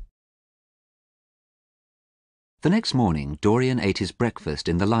want. The next morning, Dorian ate his breakfast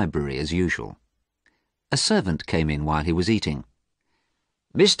in the library as usual. A servant came in while he was eating.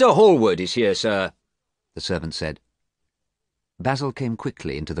 "Mr. Hallward is here, sir," the servant said. Basil came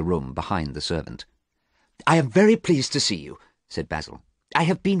quickly into the room behind the servant. "I am very pleased to see you," said Basil. "I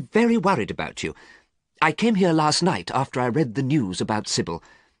have been very worried about you. I came here last night after I read the news about Sybil.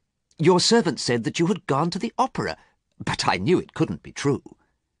 Your servant said that you had gone to the opera, but I knew it couldn't be true."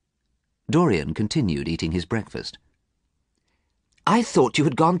 Dorian continued eating his breakfast. "I thought you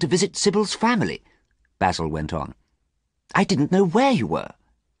had gone to visit Sybil's family," Basil went on. "I didn't know where you were."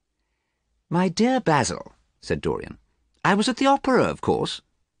 "My dear Basil," said Dorian, "I was at the opera, of course."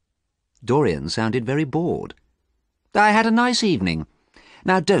 Dorian sounded very bored. "I had a nice evening.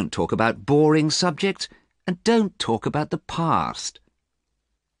 Now don't talk about boring subjects, and don't talk about the past."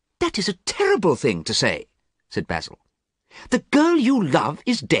 "That is a terrible thing to say," said Basil. "The girl you love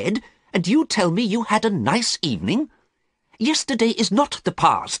is dead, and you tell me you had a nice evening? Yesterday is not the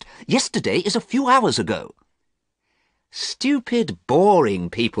past. Yesterday is a few hours ago." "Stupid, boring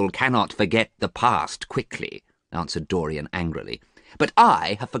people cannot forget the past quickly," answered Dorian angrily. "But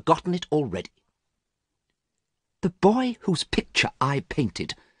I have forgotten it already. The boy whose picture I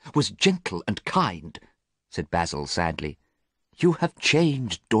painted was gentle and kind," said Basil sadly. "You have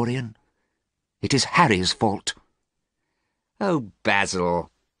changed, Dorian. It is Harry's fault." "Oh,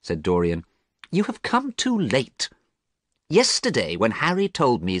 Basil," said Dorian, "You have come too late. Yesterday, when Harry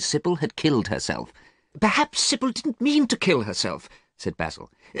told me Sybil had killed herself—" "Perhaps Sybil didn't mean to kill herself," said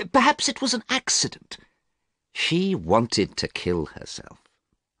Basil. "Perhaps it was an accident." "She wanted to kill herself,"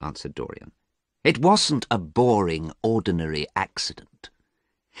 answered Dorian. "It wasn't a boring, ordinary accident.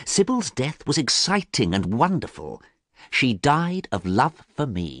 Sybil's death was exciting and wonderful. She died of love for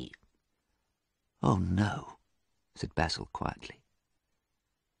me." "Oh, no," said Basil quietly.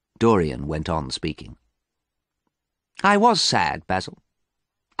 Dorian went on speaking. "I was sad, Basil.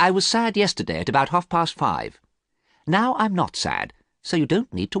 I was sad yesterday at about 5:30. Now I'm not sad, so you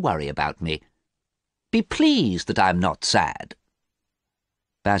don't need to worry about me. Be pleased that I'm not sad."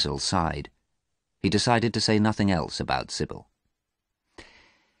 Basil sighed. He decided to say nothing else about Sybil.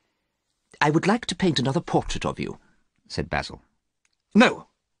 "I would like to paint another portrait of you," said Basil. "No,"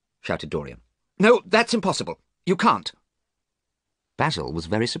 shouted Dorian. "No, that's impossible. You can't." Basil was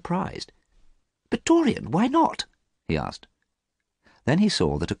very surprised. "But Dorian, why not?" he asked. Then he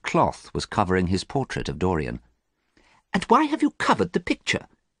saw that a cloth was covering his portrait of Dorian. "And why have you covered the picture?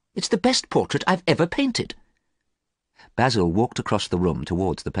 It's the best portrait I've ever painted." Basil walked across the room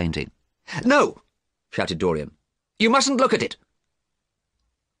towards the painting. "No!" shouted Dorian. "You mustn't look at it."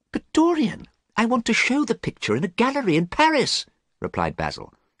 "But Dorian, I want to show the picture in a gallery in Paris," replied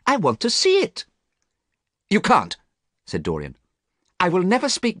Basil. "I want to see it." "You can't," said Dorian. "I will never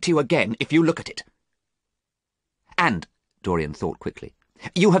speak to you again if you look at it." "And," Dorian thought quickly,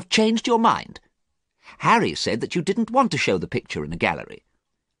 You have changed your mind. Harry said that you didn't want to show the picture in a gallery.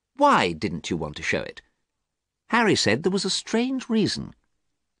 Why didn't you want to show it? Harry said there was a strange reason.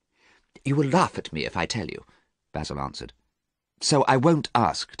 You will laugh at me if I tell you, Basil answered. So I won't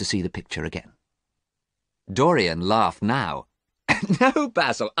ask to see the picture again. Dorian laughed now. No,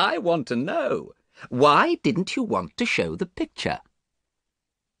 Basil, I want to know. Why didn't you want to show the picture?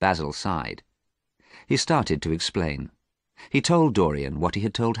 Basil sighed. He started to explain. He told Dorian what he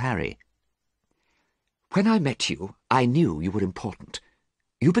had told Harry. When I met you, I knew you were important.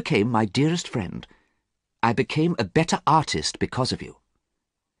 You became my dearest friend. I became a better artist because of you.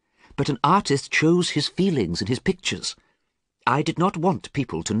 But an artist shows his feelings in his pictures. I did not want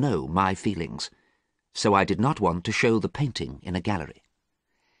people to know my feelings, so I did not want to show the painting in a gallery.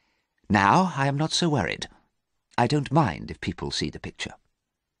 Now I am not so worried. I don't mind if people see the picture.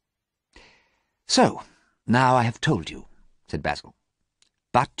 So, now I have told you, said Basil.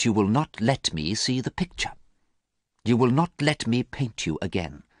 But you will not let me see the picture. You will not let me paint you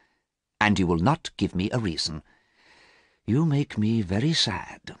again, and you will not give me a reason. You make me very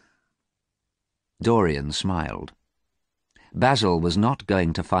sad. Dorian smiled. Basil was not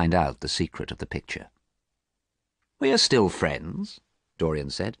going to find out the secret of the picture. We are still friends, Dorian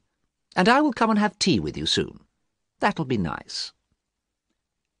said, and I will come and have tea with you soon. That'll be nice.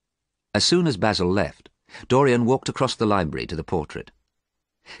 As soon as Basil left, Dorian walked across the library to the portrait.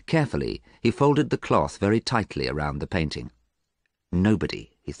 Carefully, he folded the cloth very tightly around the painting.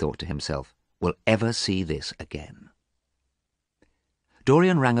 Nobody, he thought to himself, will ever see this again.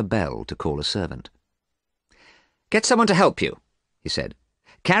 Dorian rang a bell to call a servant. Get someone to help you, he said.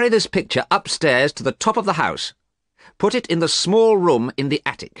 Carry this picture upstairs to the top of the house. Put it in the small room in the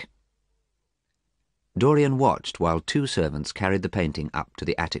attic. Dorian watched while 2 servants carried the painting up to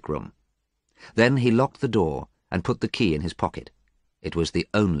the attic room. Then he locked the door and put the key in his pocket. It was the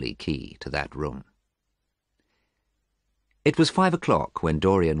only key to that room. It was 5 o'clock when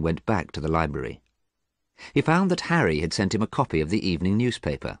Dorian went back to the library. He found that Harry had sent him a copy of the evening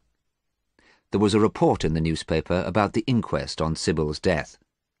newspaper. There was a report in the newspaper about the inquest on Sybil's death.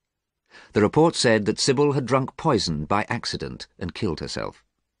 The report said that Sybil had drunk poison by accident and killed herself.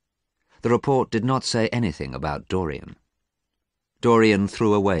 The report did not say anything about Dorian. Dorian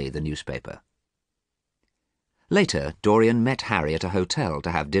threw away the newspaper. Later, Dorian met Harry at a hotel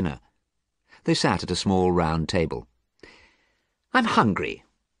to have dinner. They sat at a small round table. "I'm hungry,"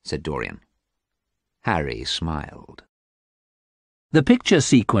 said Dorian. Harry smiled. The picture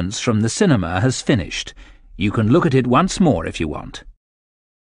sequence from the cinema has finished. You can look at it once more if you want.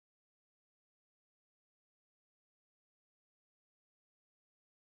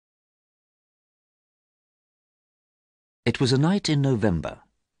 It was a night in November,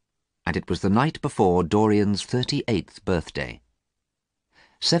 and it was the night before Dorian's 38th birthday.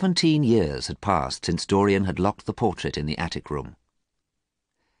 17 years had passed since Dorian had locked the portrait in the attic room.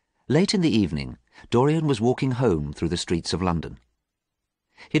 Late in the evening, Dorian was walking home through the streets of London.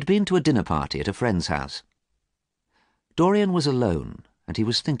 He had been to a dinner party at a friend's house. Dorian was alone, and he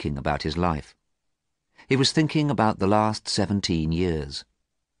was thinking about his life. He was thinking about the last 17 years.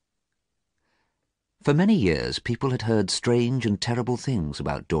 For many years people had heard strange and terrible things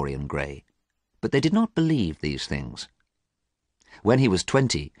about Dorian Gray, but they did not believe these things. When he was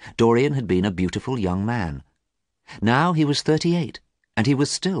 20, Dorian had been a beautiful young man. Now he was 38, and he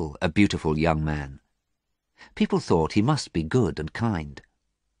was still a beautiful young man. People thought he must be good and kind.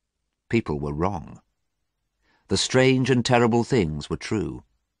 People were wrong. The strange and terrible things were true.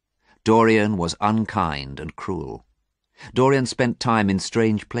 Dorian was unkind and cruel. Dorian spent time in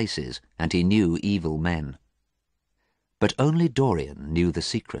strange places, and he knew evil men. But only Dorian knew the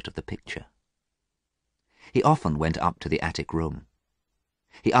secret of the picture. He often went up to the attic room.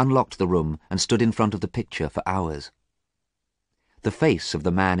 He unlocked the room and stood in front of the picture for hours. The face of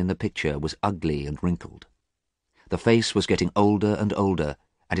the man in the picture was ugly and wrinkled. The face was getting older and older,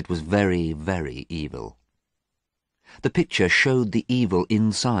 and it was very, very evil. The picture showed the evil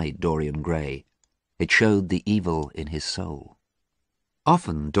inside Dorian Gray. It showed the evil in his soul.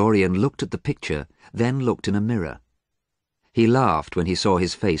 Often Dorian looked at the picture, then looked in a mirror. He laughed when he saw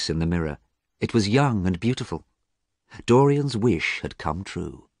his face in the mirror. It was young and beautiful. Dorian's wish had come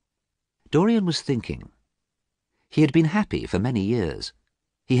true. Dorian was thinking. He had been happy for many years.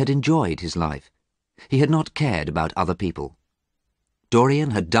 He had enjoyed his life. He had not cared about other people.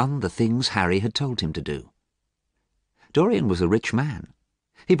 Dorian had done the things Harry had told him to do. Dorian was a rich man.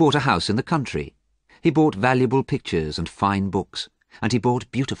 He bought a house in the country. He bought valuable pictures and fine books, and he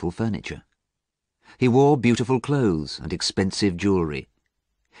bought beautiful furniture. He wore beautiful clothes and expensive jewellery.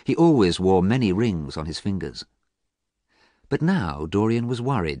 He always wore many rings on his fingers. But now Dorian was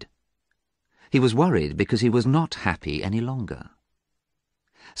worried. He was worried because he was not happy any longer.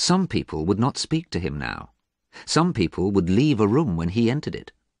 Some people would not speak to him now. Some people would leave a room when he entered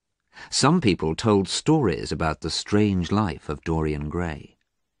it. Some people told stories about the strange life of Dorian Gray.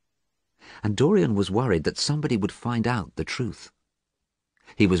 And Dorian was worried that somebody would find out the truth.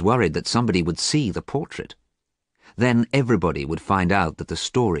 He was worried that somebody would see the portrait. Then everybody would find out that the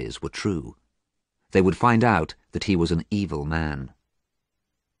stories were true. They would find out that he was an evil man.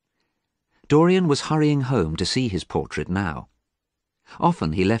 Dorian was hurrying home to see his portrait now.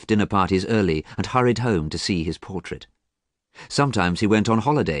 Often he left dinner parties early and hurried home to see his portrait. Sometimes he went on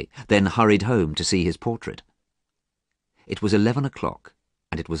holiday, then hurried home to see his portrait. It was 11 o'clock,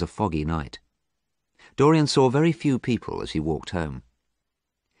 and it was a foggy night. Dorian saw very few people as he walked home.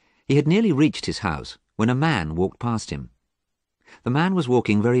 He had nearly reached his house when a man walked past him. The man was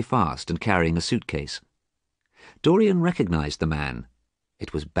walking very fast and carrying a suitcase. Dorian recognized the man.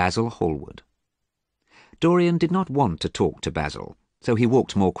 It was Basil Hallward. Dorian did not want to talk to Basil, so he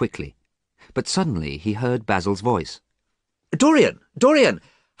walked more quickly. But suddenly he heard Basil's voice. "Dorian! Dorian!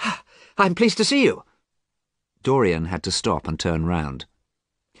 I'm pleased to see you." Dorian had to stop and turn round.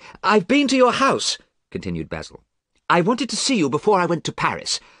 "I've been to your house," continued Basil. "I wanted to see you before I went to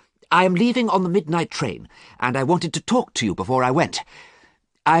Paris. I am leaving on the midnight train, and I wanted to talk to you before I went.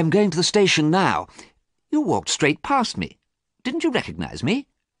 I am going to the station now. You walked straight past me. Didn't you recognize me?"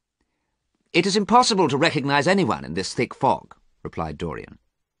 "It is impossible to recognize anyone in this thick fog," replied Dorian.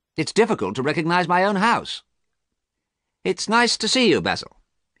 "It's difficult to recognize my own house." "It's nice to see you, Basil,"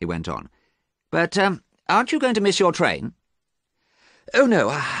 he went on. "But, aren't you going to miss your train?" "Oh, no,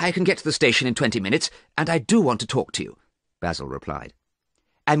 I can get to the station in 20 minutes, and I do want to talk to you," Basil replied.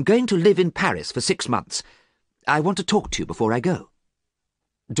 "I'm going to live in Paris for 6 months. I want to talk to you before I go."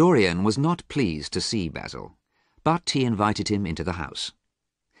 Dorian was not pleased to see Basil, but he invited him into the house.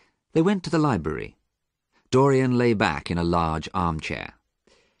 They went to the library. Dorian lay back in a large armchair.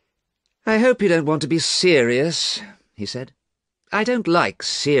 "I hope you don't want to be serious," he said. "I don't like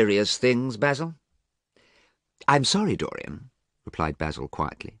serious things, Basil." "I'm sorry, Dorian," replied Basil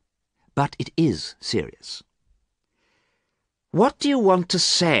quietly, "but it is serious." "What do you want to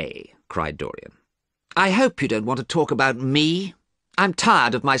say?" cried Dorian. "I hope you don't want to talk about me. I'm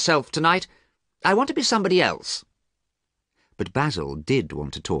tired of myself tonight. I want to be somebody else." But Basil did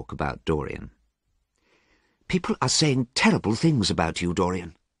want to talk about Dorian. "People are saying terrible things about you,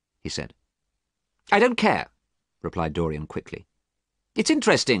 Dorian," he said. "I don't care," replied Dorian quickly. "It's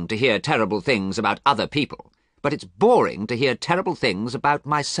interesting to hear terrible things about other people, but it's boring to hear terrible things about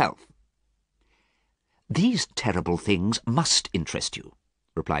myself." "These terrible things must interest you,"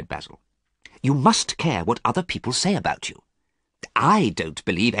 replied Basil. "You must care what other people say about you. I don't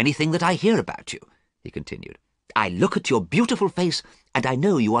believe anything that I hear about you," he continued. "I look at your beautiful face, and I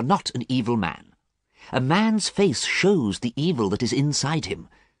know you are not an evil man. A man's face shows the evil that is inside him.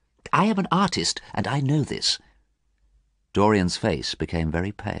 I am an artist, and I know this." Dorian's face became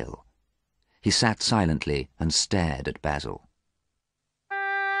very pale. He sat silently and stared at Basil.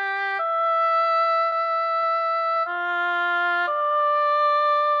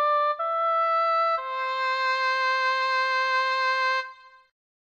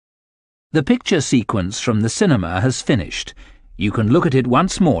 The picture sequence from the cinema has finished. You can look at it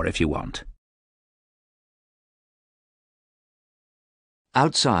once more if you want.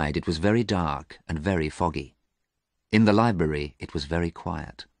 Outside it was very dark and very foggy. In the library it was very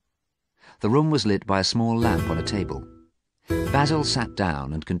quiet. The room was lit by a small lamp on a table. Basil sat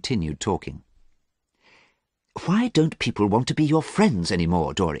down and continued talking. "Why don't people want to be your friends any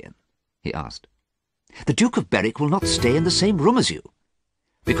more, Dorian?" he asked. "The Duke of Berwick will not stay in the same room as you.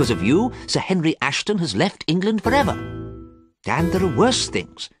 Because of you, Sir Henry Ashton has left England forever. And there are worse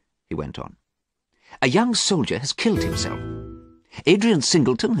things," he went on. "A young soldier has killed himself. Adrian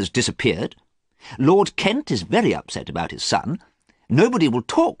Singleton has disappeared. Lord Kent is very upset about his son. Nobody will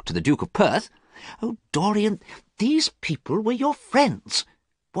talk to the Duke of Perth. Oh, Dorian, these people were your friends.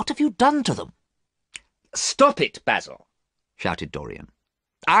 What have you done to them?" "Stop it, Basil," shouted Dorian.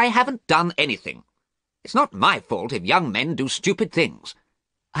 "I haven't done anything. It's not my fault if young men do stupid things."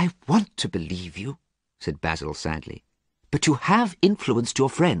 "I want to believe you," said Basil sadly, "but you have influenced your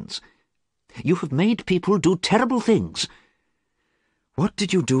friends. You have made people do terrible things. What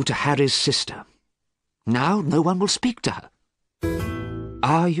did you do to Harry's sister? Now no one will speak to her.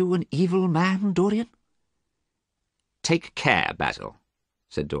 Are you an evil man, Dorian?" "Take care, Basil,"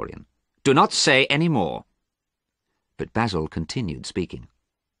 said Dorian. "Do not say any more." But Basil continued speaking.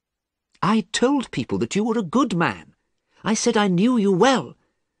 "I told people that you were a good man. I said I knew you well.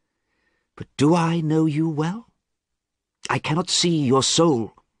 But do I know you well? I cannot see your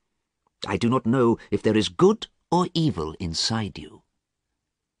soul. I do not know if there is good or evil inside you."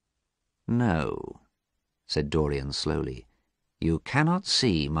 "No," said Dorian slowly. "You cannot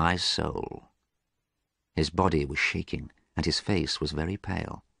see my soul." His body was shaking, and his face was very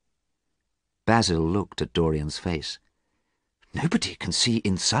pale. Basil looked at Dorian's face. "Nobody can see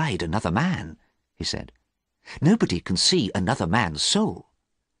inside another man," he said. "Nobody can see another man's soul."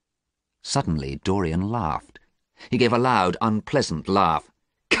 Suddenly Dorian laughed. He gave a loud, unpleasant laugh.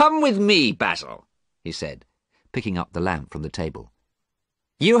 "Come with me, Basil," he said, picking up the lamp from the table.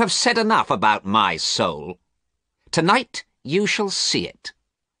 "You have said enough about my soul. Tonight you shall see it."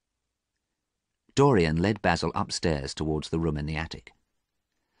 Dorian led Basil upstairs towards the room in the attic.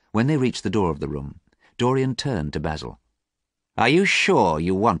 When they reached the door of the room, Dorian turned to Basil. "Are you sure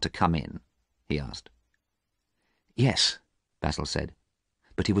you want to come in?" he asked. "Yes," Basil said,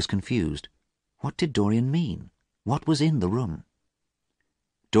 but he was confused. What did Dorian mean? What was in the room?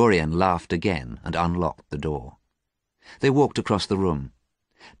 Dorian laughed again and unlocked the door. They walked across the room.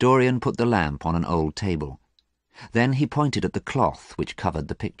 Dorian put the lamp on an old table. Then he pointed at the cloth which covered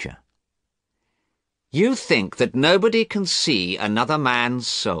the picture. "You think that nobody can see another man's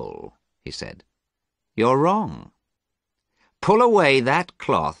soul," he said. "You're wrong. Pull away that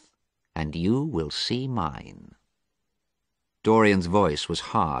cloth, and you will see mine." Dorian's voice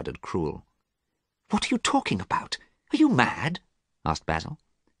was hard and cruel. "What are you talking about? Are you mad?" asked Basil.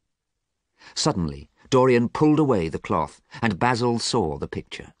 Suddenly, Dorian pulled away the cloth, and Basil saw the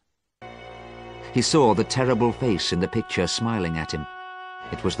picture. He saw the terrible face in the picture smiling at him.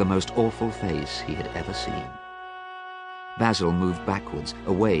 It was the most awful face he had ever seen. Basil moved backwards,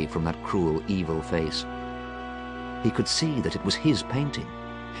 away from that cruel, evil face. He could see that it was his painting.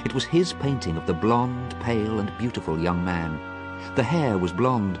 It was his painting of the blonde, pale and beautiful young man. The hair was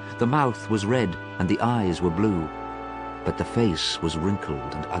blonde, the mouth was red, and the eyes were blue. But the face was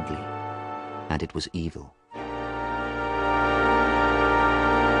wrinkled and ugly, and it was evil.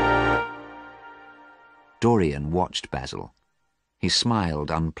 Dorian watched Basil. He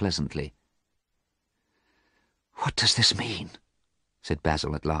smiled unpleasantly. "What does this mean?" said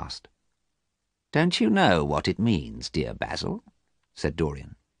Basil at last. "Don't you know what it means, dear Basil?" said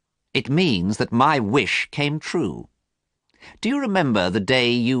Dorian. "It means that my wish came true. Do you remember the day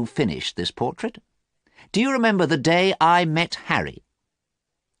you finished this portrait? Do you remember the day I met Harry?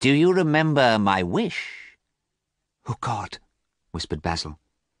 Do you remember my wish?" "Oh, God," whispered Basil.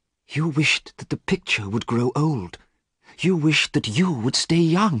 "You wished that the picture would grow old. You wished that you would stay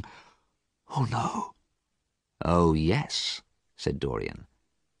young. Oh, no." "Oh, yes," said Dorian.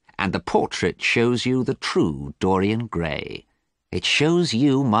 "And the portrait shows you the true Dorian Gray. It shows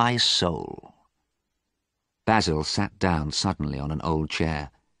you my soul." Basil sat down suddenly on an old chair.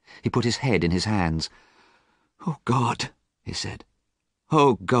 He put his head in his hands. "Oh, God," he said.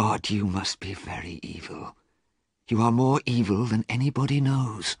 "Oh, God, you must be very evil. You are more evil than anybody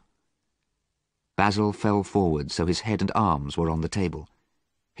knows." Basil fell forward so his head and arms were on the table.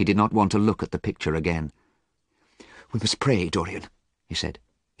 He did not want to look at the picture again. "We must pray, Dorian," he said.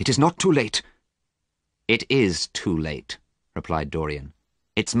 "It is not too late." "It is too late," replied Dorian.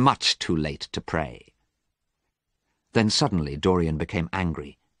 "It's much too late to pray." Then suddenly Dorian became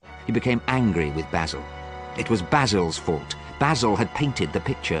angry. He became angry with Basil. It was Basil's fault. Basil had painted the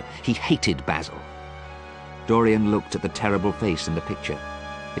picture. He hated Basil. Dorian looked at the terrible face in the picture.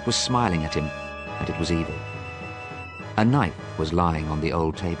 It was smiling at him, and it was evil. A knife was lying on the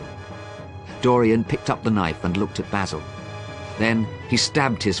old table. Dorian picked up the knife and looked at Basil. Then he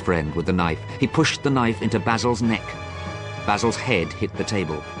stabbed his friend with the knife. He pushed the knife into Basil's neck. Basil's head hit the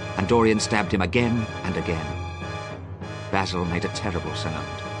table, and Dorian stabbed him again and again. Basil made a terrible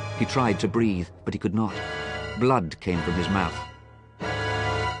sound. He tried to breathe, but he could not. Blood came from his mouth.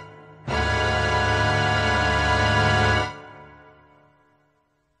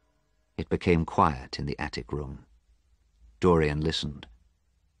 It became quiet in the attic room. Dorian listened.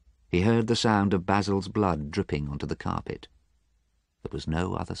 He heard the sound of Basil's blood dripping onto the carpet. There was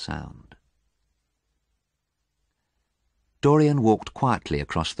no other sound. Dorian walked quietly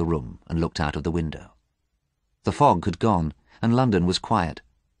across the room and looked out of the window. The fog had gone, and London was quiet.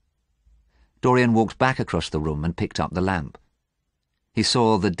 Dorian walked back across the room and picked up the lamp. He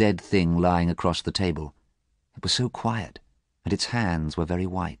saw the dead thing lying across the table. It was so quiet, and its hands were very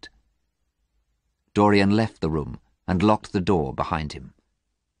white. Dorian left the room and locked the door behind him.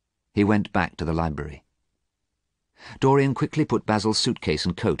 He went back to the library. Dorian quickly put Basil's suitcase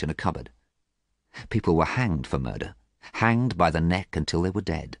and coat in a cupboard. People were hanged for murder, hanged by the neck until they were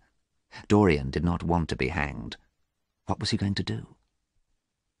dead. Dorian did not want to be hanged. What was he going to do?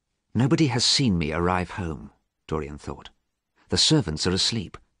 "Nobody has seen me arrive home," Dorian thought. The servants are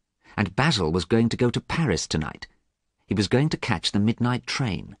asleep. And Basil was going to go to Paris tonight. He was going to catch the midnight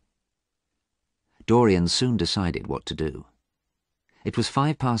train. Dorian soon decided what to do. It was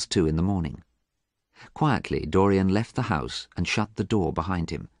 2:05 in the morning. Quietly, Dorian left the house and shut the door behind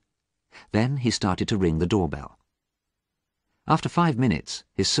him. Then he started to ring the doorbell. After 5 minutes,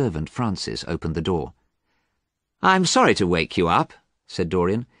 his servant Francis opened the door. "I'm sorry to wake you up," said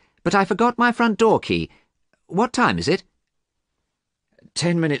Dorian, "but I forgot my front door key. What time is it?"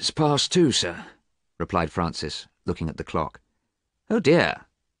 10 minutes past 2, sir," replied Francis, looking at the clock. "Oh dear,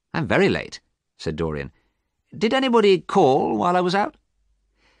 I'm very late," said Dorian. "Did anybody call while I was out?"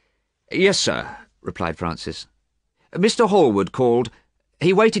 "Yes, sir," replied Francis. "Mr. Hallward called.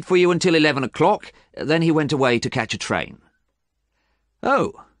 He waited for you until 11 o'clock, then he went away to catch a train."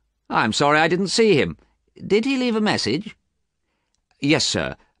 "Oh, I'm sorry I didn't see him. Did he leave a message?" "Yes,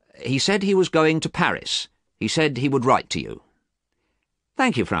 sir. He said he was going to Paris. He said he would write to you."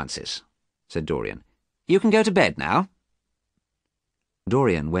 "Thank you, Francis," said Dorian. "You can go to bed now."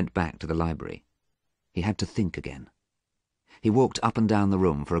 Dorian went back to the library. He had to think again. He walked up and down the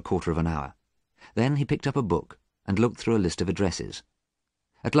room for a quarter of an hour. Then he picked up a book and looked through a list of addresses.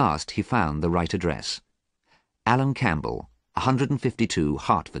 At last he found the right address. Alan Campbell, 152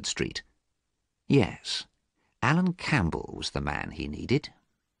 Hertford Street. Yes, Alan Campbell was the man he needed.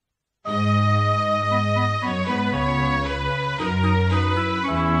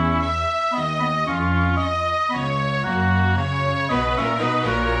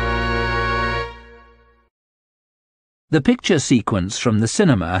 The picture sequence from the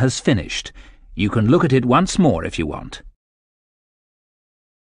cinema has finished. You can look at it once more if you want.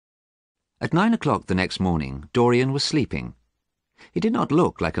 At 9 o'clock the next morning, Dorian was sleeping. He did not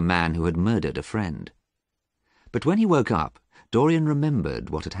look like a man who had murdered a friend. But when he woke up, Dorian remembered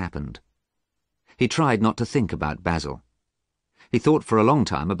what had happened. He tried not to think about Basil. He thought for a long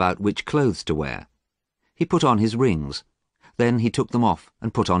time about which clothes to wear. He put on his rings. Then he took them off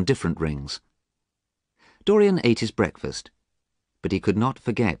and put on different rings. Dorian ate his breakfast, but he could not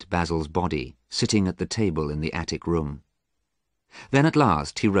forget Basil's body sitting at the table in the attic room. Then at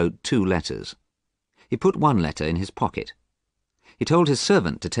last he wrote 2 letters. He put one letter in his pocket. He told his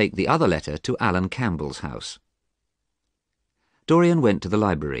servant to take the other letter to Alan Campbell's house. Dorian went to the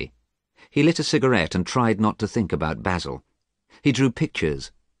library. He lit a cigarette and tried not to think about Basil. He drew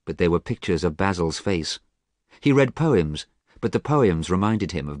pictures, but they were pictures of Basil's face. He read poems, but the poems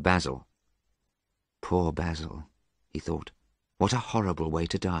reminded him of Basil. Poor Basil, he thought. What a horrible way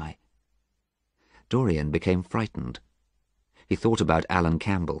to die. Dorian became frightened. He thought about Alan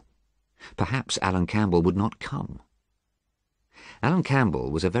Campbell. Perhaps Alan Campbell would not come. Alan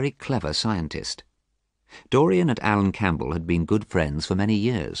Campbell was a very clever scientist. Dorian and Alan Campbell had been good friends for many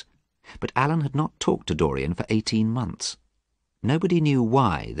years, but Alan had not talked to Dorian for 18 months. Nobody knew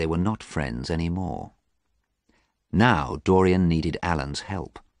why they were not friends any more. Now Dorian needed Alan's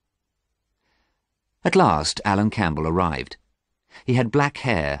help. At last Alan Campbell arrived. He had black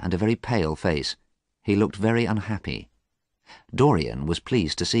hair and a very pale face. He looked very unhappy. Dorian was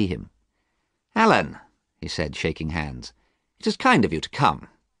pleased to see him. "Alan," he said, shaking hands, "it is kind of you to come.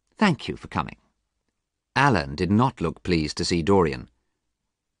 Thank you for coming." Alan did not look pleased to see Dorian.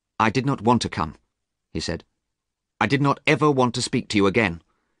 "I did not want to come," he said. "I did not ever want to speak to you again.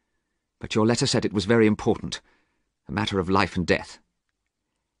 But your letter said it was very important, a matter of life and death."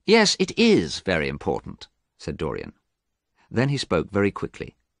 "Yes, it is very important," said Dorian. Then he spoke very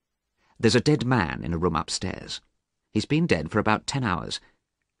quickly. "There's a dead man in a room upstairs. He's been dead for about 10 hours.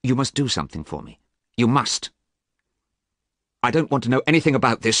 You must do something for me. You must." "I don't want to know anything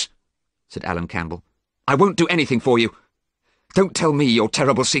about this," said Alan Campbell. "I won't do anything for you. Don't tell me your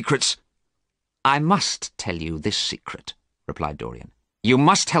terrible secrets." "I must tell you this secret," replied Dorian. "You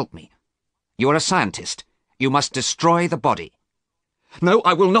must help me. You are a scientist. You must destroy the body." "No,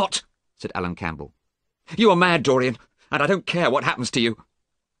 I will not," said Alan Campbell. "You are mad, Dorian, and I don't care what happens to you."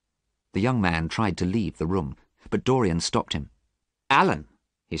 The young man tried to leave the room, but Dorian stopped him. "Alan,"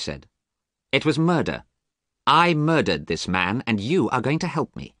 he said, "it was murder. I murdered this man, and you are going to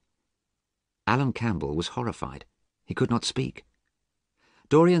help me." Alan Campbell was horrified. He could not speak.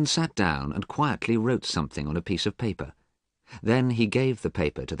 Dorian sat down and quietly wrote something on a piece of paper. Then he gave the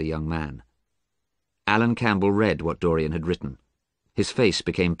paper to the young man. Alan Campbell read what Dorian had written. His face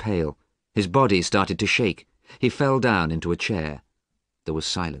became pale. His body started to shake. He fell down into a chair. There was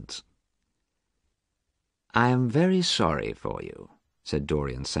silence. "I am very sorry for you," said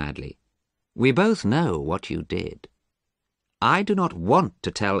Dorian sadly. "We both know what you did. I do not want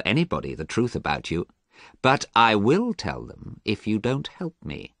to tell anybody the truth about you, but I will tell them if you don't help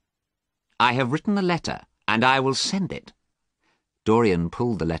me. I have written a letter, and I will send it. Dorian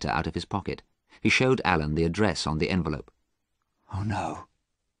pulled the letter out of his pocket. He showed Alan the address on the envelope. "Oh, no,"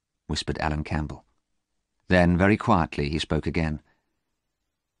 whispered Alan Campbell. Then, very quietly, he spoke again.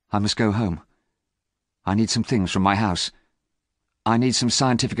 "I must go home. I need some things from my house. I need some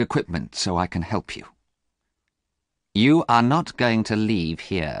scientific equipment so I can help you." "You are not going to leave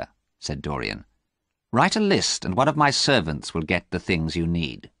here," said Dorian. "Write a list and one of my servants will get the things you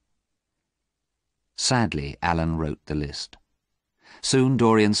need." Sadly, Alan wrote the list. Soon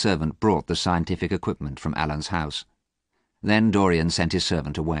Dorian's servant brought the scientific equipment from Alan's house. Then Dorian sent his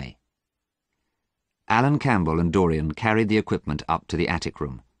servant away. Alan Campbell and Dorian carried the equipment up to the attic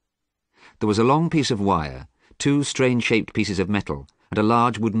room. There was a long piece of wire, 2 strange-shaped pieces of metal, and a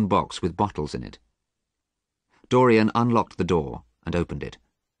large wooden box with bottles in it. Dorian unlocked the door and opened it.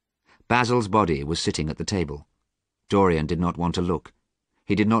 Basil's body was sitting at the table. Dorian did not want to look.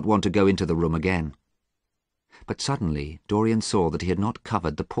 He did not want to go into the room again. But suddenly Dorian saw that he had not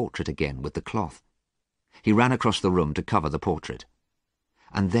covered the portrait again with the cloth. He ran across the room to cover the portrait.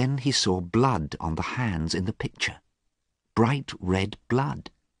 And then he saw blood on the hands in the picture. Bright red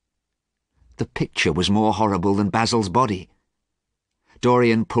blood. The picture was more horrible than Basil's body.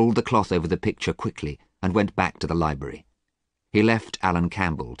 Dorian pulled the cloth over the picture quickly and went back to the library. He left Alan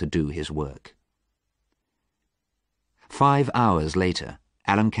Campbell to do his work. 5 hours later,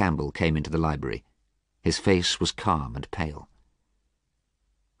 Alan Campbell came into the library. His face was calm and pale.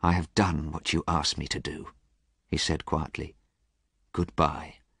 "I have done what you asked me to do," he said quietly.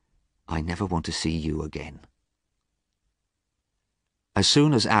 "Goodbye. I never want to see you again." As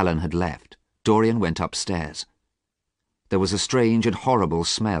soon as Alan had left, Dorian went upstairs. There was a strange and horrible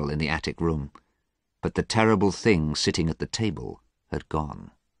smell in the attic room, but the terrible thing sitting at the table had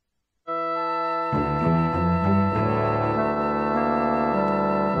gone.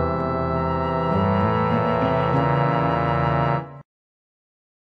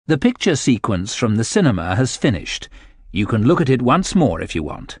 The picture sequence from the cinema has finished. You can look at it once more if you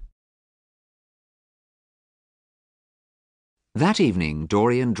want. That evening,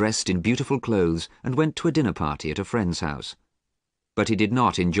 Dorian dressed in beautiful clothes and went to a dinner party at a friend's house. But he did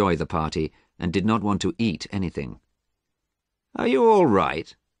not enjoy the party and did not want to eat anything. "Are you all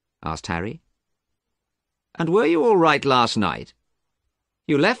right?" asked Harry. "And were you all right last night?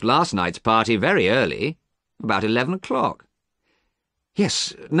 You left last night's party very early, about 11 o'clock.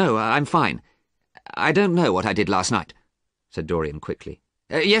 "Yes, no, I'm fine. I don't know what I did last night," said Dorian quickly.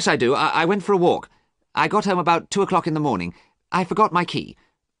 "Yes, I do. I went for a walk. I got home about 2 o'clock in the morning. I forgot my key.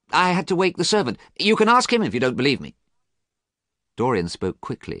 I had to wake the servant. You can ask him if you don't believe me." Dorian spoke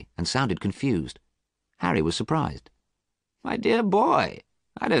quickly and sounded confused. Harry was surprised. "My dear boy,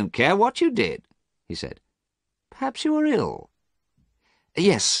 I don't care what you did," he said. "Perhaps you were ill."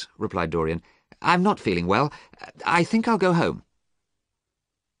 "Yes," replied Dorian. "I'm not feeling well. I think I'll go home."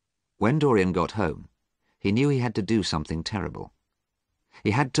 When Dorian got home, he knew he had to do something terrible.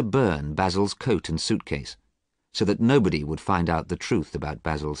 He had to burn Basil's coat and suitcase, so that nobody would find out the truth about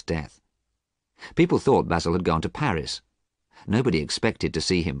Basil's death. People thought Basil had gone to Paris. Nobody expected to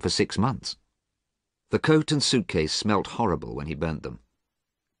see him for 6 months. The coat and suitcase smelt horrible when he burnt them.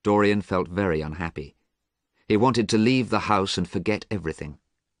 Dorian felt very unhappy. He wanted to leave the house and forget everything.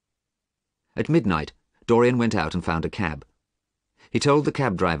 At midnight, Dorian went out and found a cab. He told the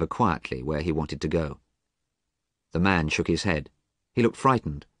cab driver quietly where he wanted to go. The man shook his head. He looked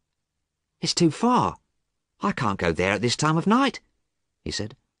frightened. "It's too far. I can't go there at this time of night," he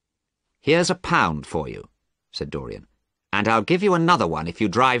said. "Here's £1 for you," said Dorian, "and I'll give you another one if you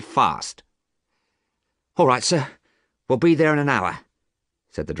drive fast." "All right, sir. We'll be there in an hour,"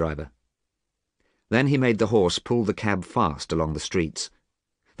 said the driver. Then he made the horse pull the cab fast along the streets.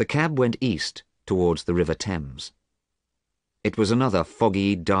 The cab went east, towards the River Thames. It was another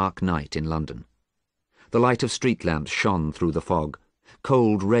foggy, dark night in London. The light of street lamps shone through the fog.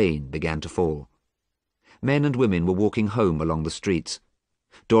 Cold rain began to fall. Men and women were walking home along the streets.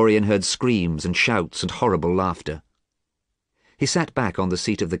 Dorian heard screams and shouts and horrible laughter. He sat back on the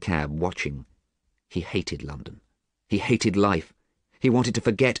seat of the cab, watching. He hated London. He hated life. He wanted to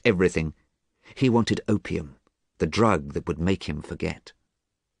forget everything. He wanted opium, the drug that would make him forget.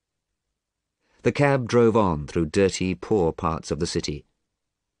 The cab drove on through dirty, poor parts of the city.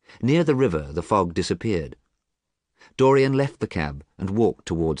 Near the river, the fog disappeared. Dorian left the cab and walked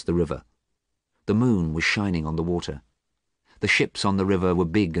towards the river. The moon was shining on the water. The ships on the river were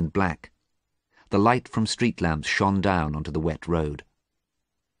big and black. The light from street lamps shone down onto the wet road.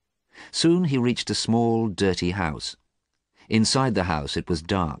 Soon he reached a small, dirty house. Inside the house it was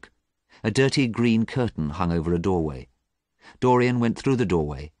dark. A dirty green curtain hung over a doorway. Dorian went through the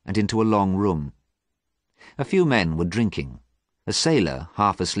doorway and into a long room. A few men were drinking. A sailor,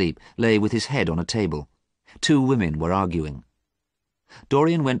 half asleep, lay with his head on a table. Two women were arguing.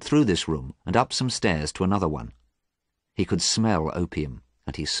 Dorian went through this room and up some stairs to another one. He could smell opium,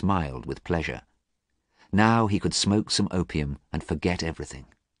 and he smiled with pleasure. Now he could smoke some opium and forget everything.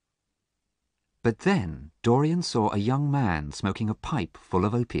 But then Dorian saw a young man smoking a pipe full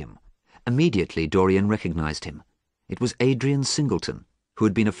of opium. Immediately Dorian recognized him. It was Adrian Singleton, who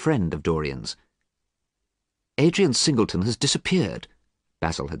had been a friend of Dorian's. "Adrian Singleton has disappeared,"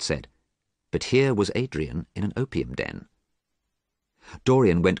 Basil had said. But here was Adrian in an opium den.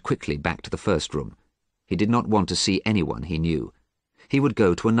 Dorian went quickly back to the first room. He did not want to see anyone he knew. He would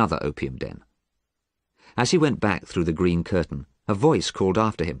go to another opium den. As he went back through the green curtain, a voice called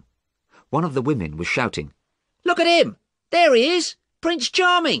after him. One of the women was shouting, "Look at him! There he is! Prince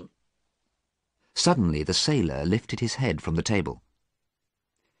Charming!" Suddenly the sailor lifted his head from the table.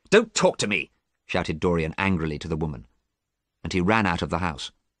 "Don't talk to me!" shouted Dorian angrily to the woman, and he ran out of the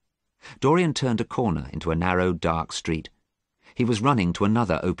house. Dorian turned a corner into a narrow, dark street. He was running to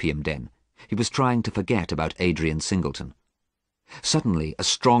another opium den. He was trying to forget about Adrian Singleton. Suddenly a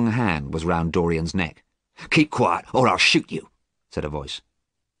strong hand was round Dorian's neck. "Keep quiet, or I'll shoot you," said a voice.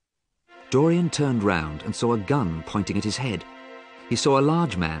 Dorian turned round and saw a gun pointing at his head. He saw a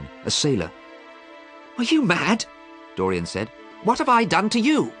large man, a sailor. "Are you mad?" Dorian said. "What have I done to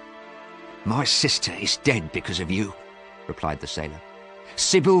you?" "My sister is dead because of you," replied the sailor.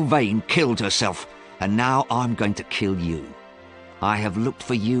 "Sybil Vane killed herself, and now I'm going to kill you. I have looked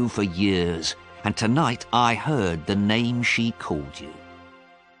for you for years, and tonight I heard the name she called you."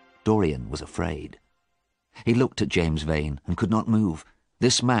 Dorian was afraid. He looked at James Vane and could not move.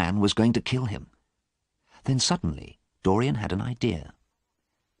 This man was going to kill him. Then suddenly Dorian had an idea.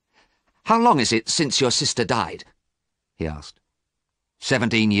 "How long is it since your sister died?" he asked.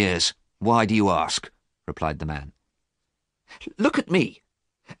 17 years. Why do you ask?" replied the man. "Look at me.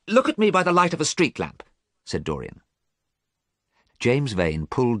 Look at me by the light of a street lamp," said Dorian. James Vane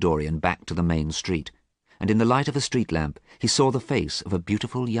pulled Dorian back to the main street, and in the light of a street lamp he saw the face of a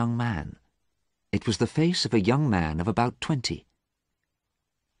beautiful young man. It was the face of a young man of about 20.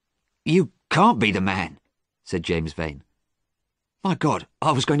 "You can't be the man," said James Vane. "My God,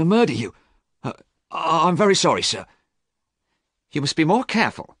 I was going to murder you. I'm very sorry, sir." "You must be more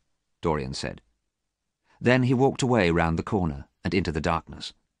careful," Dorian said. Then he walked away round the corner and into the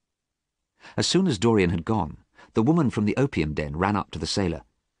darkness. As soon as Dorian had gone, the woman from the opium den ran up to the sailor.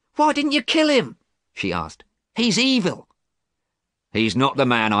 "Why didn't you kill him?" she asked. "He's evil." "He's not the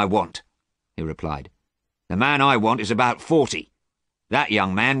man I want," he replied. "The man I want is about 40. That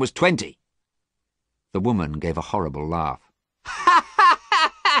young man was 20. The woman gave a horrible laugh.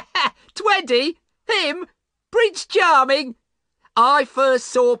 20? Him? Prince Charming? I first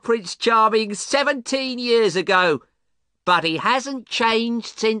saw Prince Charming 17 years ago, but he hasn't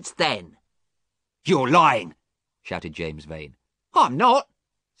changed since then." "You're lying," shouted James Vane. "I'm not,"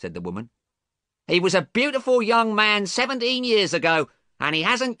 said the woman. "He was a beautiful young man 17 years ago, and he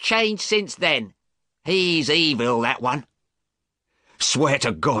hasn't changed since then. He's evil, that one." "Swear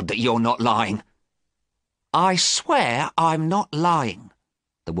to God that you're not lying." "I swear I'm not lying,"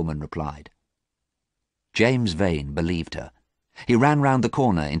 the woman replied. James Vane believed her. He ran round the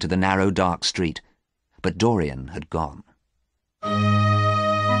corner into the narrow, dark street, but Dorian had gone.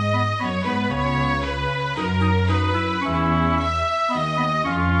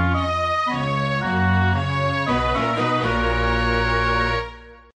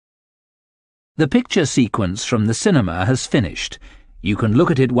 The picture sequence from the cinema has finished. You can look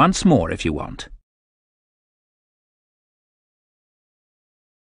at it once more if you want.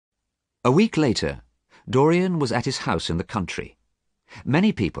 A week later, Dorian was at his house in the country.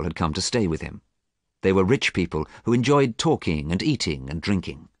 Many people had come to stay with him. They were rich people who enjoyed talking and eating and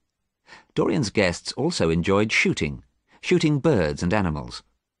drinking. Dorian's guests also enjoyed shooting birds and animals.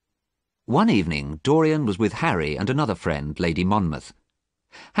 One evening, Dorian was with Harry and another friend, Lady Monmouth.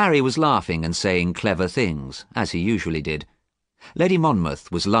 Harry was laughing and saying clever things, as he usually did. Lady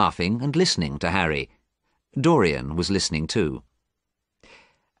Monmouth was laughing and listening to Harry. Dorian was listening too.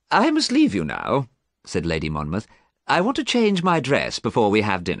 "I must leave you now," said Lady Monmouth. "I want to change my dress before we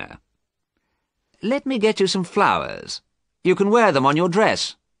have dinner." "Let me get you some flowers. You can wear them on your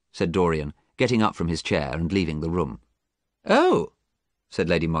dress," said Dorian, getting up from his chair and leaving the room. "Oh," said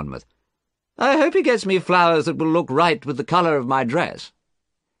Lady Monmouth. "I hope he gets me flowers that will look right with the colour of my dress."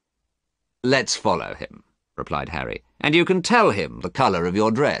 "Let's follow him," replied Harry, "and you can tell him the colour of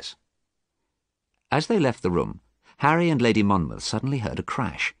your dress." As they left the room, Harry and Lady Monmouth suddenly heard a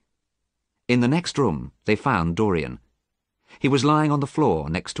crash. In the next room, they found Dorian. He was lying on the floor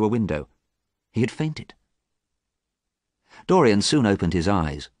next to a window. He had fainted. Dorian soon opened his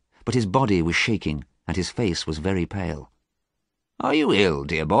eyes, but his body was shaking and his face was very pale. "Are you ill,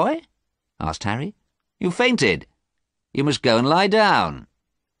 dear boy?" asked Harry. "You fainted. You must go and lie down."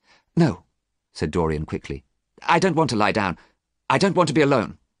 "No," said Dorian quickly. "I don't want to lie down. I don't want to be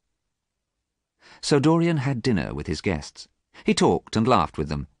alone." So Dorian had dinner with his guests. He talked and laughed with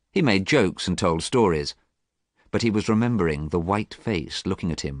them. He made jokes and told stories. But he was remembering the white face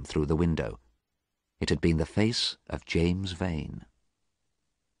looking at him through the window. It had been the face of James Vane.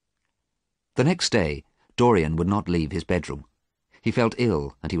 The next day, Dorian would not leave his bedroom. He felt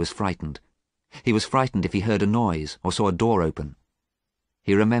ill and he was frightened. He was frightened if he heard a noise or saw a door open.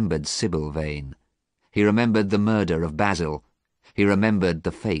 He remembered Sybil Vane. He remembered the murder of Basil. He remembered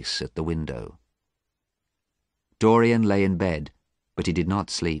the face at the window. Dorian lay in bed, but he did not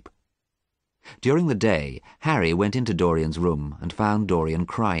sleep. During the day, Harry went into Dorian's room and found Dorian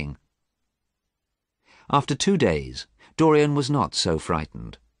crying. After 2 days, Dorian was not so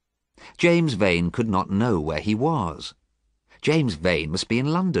frightened. James Vane could not know where he was. James Vane must be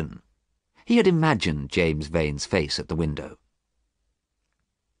in London. He had imagined James Vane's face at the window.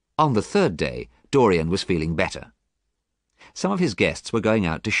 On the 3rd day, Dorian was feeling better. Some of his guests were going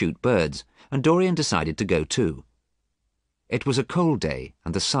out to shoot birds, and Dorian decided to go too. It was a cold day,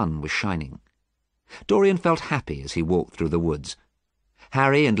 and the sun was shining. Dorian felt happy as he walked through the woods.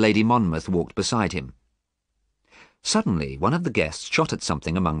 Harry and Lady Monmouth walked beside him. Suddenly, one of the guests shot at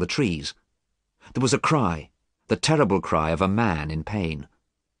something among the trees. There was a cry, the terrible cry of a man in pain.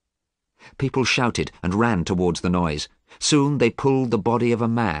 People shouted and ran towards the noise. Soon they pulled the body of a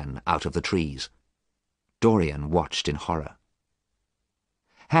man out of the trees. Dorian watched in horror.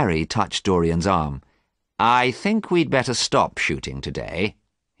 Harry touched Dorian's arm. "I think we'd better stop shooting today,"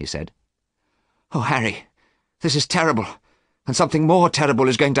 he said. "Oh, Harry, this is terrible, and something more terrible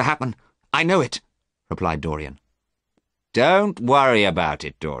is going to happen. I know it," replied Dorian. "Don't worry about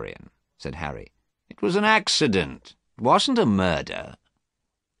it, Dorian," said Harry. "It was an accident. It wasn't a murder."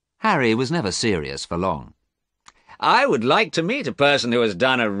 Harry was never serious for long. "I would like to meet a person who has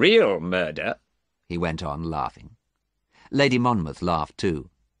done a real murder," he went on, laughing. Lady Monmouth laughed too,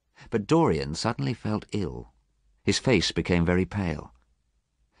 but Dorian suddenly felt ill. His face became very pale.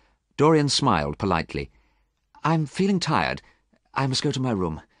 Dorian smiled politely. "I'm feeling tired. I must go to my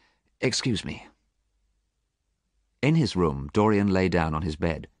room. Excuse me." In his room, Dorian lay down on his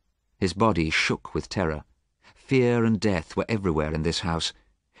bed. His body shook with terror. Fear and death were everywhere in this house.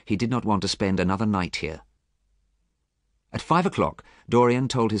 He did not want to spend another night here. At 5 o'clock, Dorian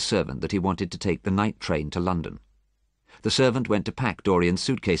told his servant that he wanted to take the night train to London. The servant went to pack Dorian's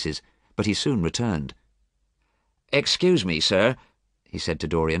suitcases, but he soon returned. "Excuse me, sir," he said to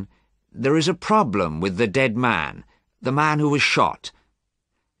Dorian. "There is a problem with the dead man, the man who was shot."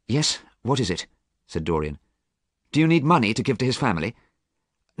 "Yes, what is it?" said Dorian. "Do you need money to give to his family?"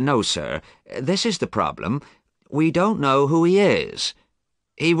 "No, sir. This is the problem. We don't know who he is.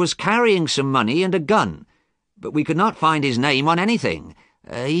 He was carrying some money and a gun, but we could not find his name on anything.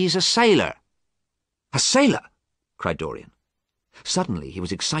 He's a sailor." "A sailor?" cried Dorian. Suddenly he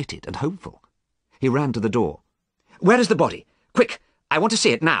was excited and hopeful. He ran to the door. "Where is the body? Quick! I want to see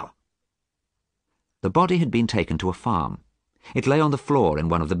it now." The body had been taken to a farm. It lay on the floor in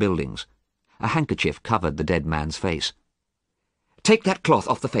one of the buildings. A handkerchief covered the dead man's face. "Take that cloth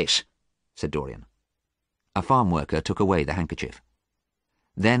off the face," said Dorian. A farm worker took away the handkerchief.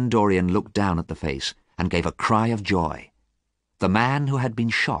 Then Dorian looked down at the face and gave a cry of joy. The man who had been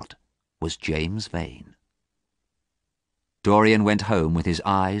shot was James Vane. Dorian went home with his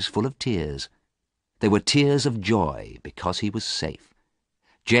eyes full of tears. They were tears of joy because he was safe.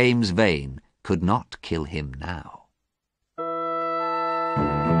 James Vane could not kill him now.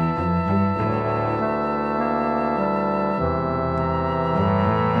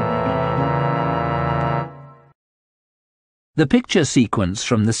 The picture sequence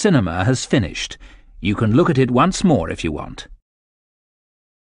from the cinema has finished. You can look at it once more if you want.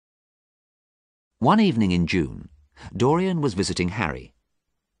 One evening in June, Dorian was visiting Harry.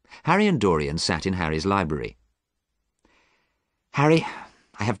 Harry and Dorian sat in Harry's library. "Harry,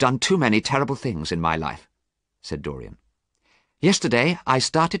 I have done too many terrible things in my life," said Dorian. "Yesterday I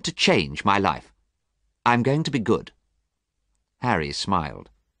started to change my life. I'm going to be good." Harry smiled.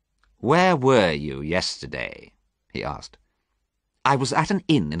 "Where were you yesterday?" he asked. "I was at an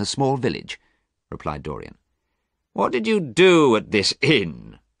inn in a small village," replied Dorian. "What did you do at this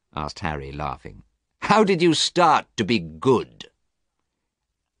inn?" asked Harry, laughing. "How did you start to be good?"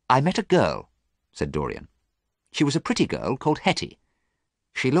 "I met a girl," said Dorian. "She was a pretty girl called Hetty.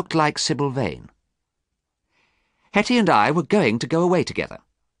 She looked like Sybil Vane." "Hetty and I were going to go away together,"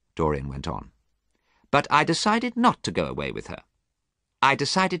 Dorian went on. But I decided not to go away with her. I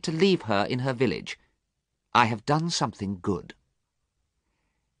decided to leave her in her village. I have done something good."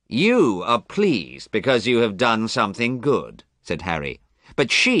 "You are pleased because you have done something good," said Harry.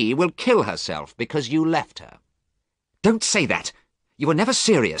 "But she will kill herself because you left her." "Don't say that! You were never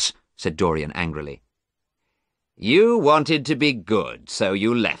serious," said Dorian angrily. "You wanted to be good, so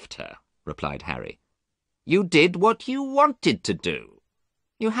you left her," replied Harry. "You did what you wanted to do.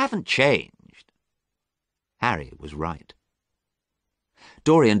 You haven't changed." Harry was right.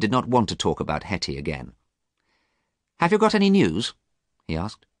 Dorian did not want to talk about Hetty again. "Have you got any news?" he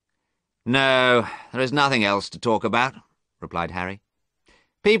asked. "No, there is nothing else to talk about," replied Harry.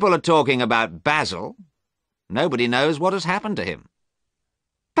 "People are talking about Basil. Nobody knows what has happened to him."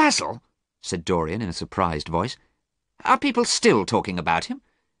 "Basil?" said Dorian in a surprised voice. "Are people still talking about him?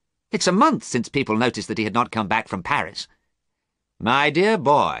 It's a month since people noticed that he had not come back from Paris." "My dear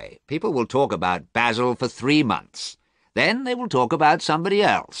boy, people will talk about Basil for 3 months. Then they will talk about somebody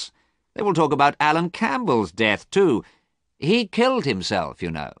else. They will talk about Alan Campbell's death, too. He killed himself,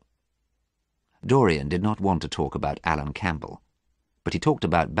 you know." Dorian did not want to talk about Alan Campbell, but he talked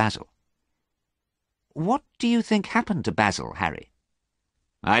about Basil. "What do you think happened to Basil, Harry?"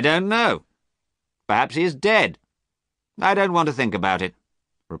 "I don't know. Perhaps he is dead. I don't want to think about it,"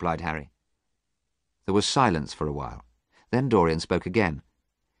 replied Harry. There was silence for a while. Then Dorian spoke again.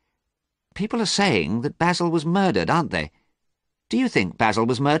 "People are saying that Basil was murdered, aren't they? Do you think Basil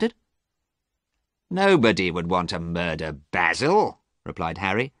was murdered?" "Nobody would want to murder Basil," replied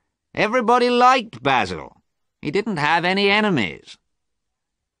Harry. "Everybody liked Basil. He didn't have any enemies."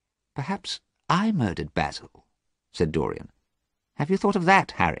 "Perhaps I murdered Basil," said Dorian. "Have you thought of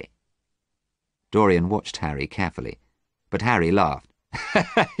that, Harry?" Dorian watched Harry carefully, but Harry laughed.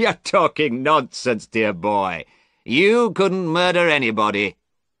 "You're talking nonsense, dear boy. You couldn't murder anybody."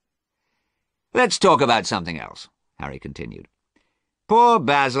 "Let's talk about something else," Harry continued. "Poor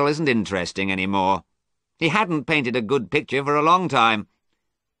Basil isn't interesting any more. He hadn't painted a good picture for a long time.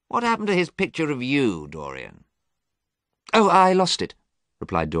 What happened to his picture of you, Dorian?" "Oh, I lost it,"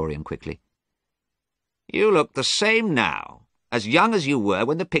 replied Dorian quickly. "You look the same now, as young as you were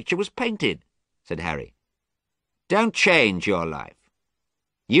when the picture was painted," said Harry. "Don't change your life.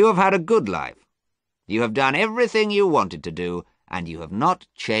 You have had a good life. You have done everything you wanted to do, and you have not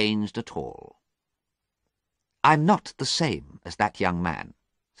changed at all." "I'm not the same as that young man,"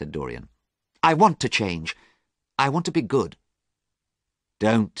 said Dorian. "I want to change. I want to be good."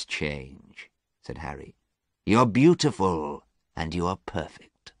 "Don't change," said Harry. "You're beautiful, and you are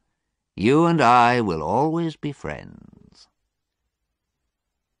perfect. You and I will always be friends."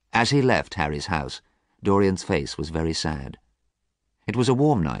 As he left Harry's house, Dorian's face was very sad. It was a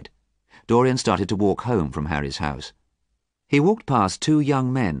warm night. Dorian started to walk home from Harry's house. He walked past 2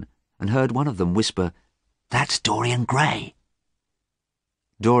 young men and heard one of them whisper, "That's Dorian Gray."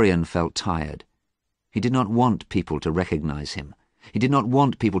 Dorian felt tired. He did not want people to recognize him. He did not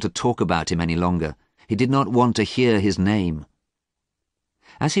want people to talk about him any longer. He did not want to hear his name.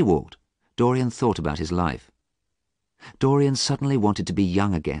 As he walked, Dorian thought about his life. Dorian suddenly wanted to be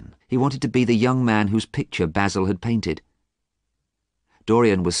young again. He wanted to be the young man whose picture Basil had painted.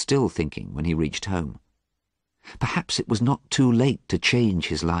 Dorian was still thinking when he reached home. Perhaps it was not too late to change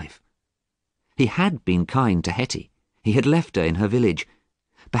his life. He had been kind to Hetty. He had left her in her village.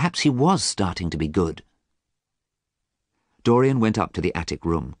 Perhaps he was starting to be good. Dorian went up to the attic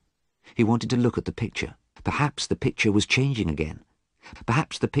room. He wanted to look at the picture. Perhaps the picture was changing again.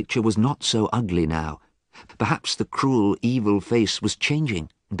 Perhaps the picture was not so ugly now. Perhaps the cruel, evil face was changing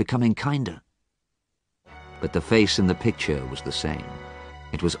and becoming kinder. But the face in the picture was the same.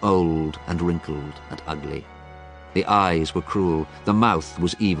 It was old and wrinkled and ugly. The eyes were cruel, the mouth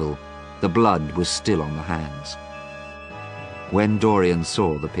was evil, the blood was still on the hands. When Dorian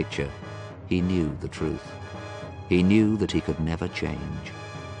saw the picture, he knew the truth. He knew that he could never change.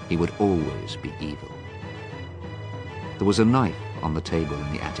 He would always be evil. There was a knife on the table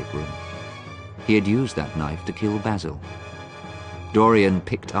in the attic room. He had used that knife to kill Basil. Dorian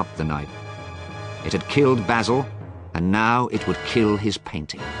picked up the knife. It had killed Basil, and now it would kill his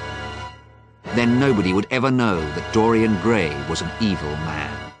painting. Then nobody would ever know that Dorian Gray was an evil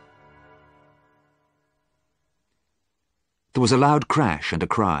man. There was a loud crash and a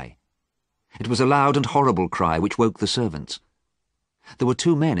cry. It was a loud and horrible cry which woke the servants. There were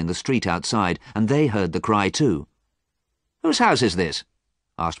 2 men in the street outside, and they heard the cry too. "Whose house is this?"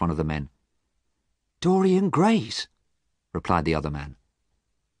 asked one of the men. "Dorian Gray's," replied the other man.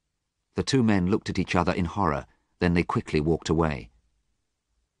 The 2 men looked at each other in horror, then they quickly walked away.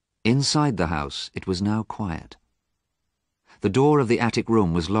 Inside the house it was now quiet. The door of the attic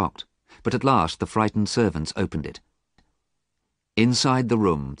room was locked. but at last the frightened servants opened it. Inside the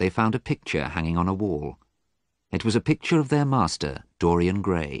room they found a picture hanging on a wall. It was a picture of their master, Dorian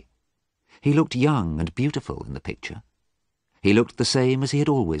Gray. He looked young and beautiful in the picture. He looked the same as he had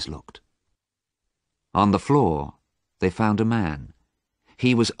always looked. On the floor they found a man.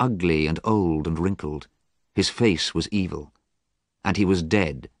 He was ugly and old and wrinkled. His face was evil, and he was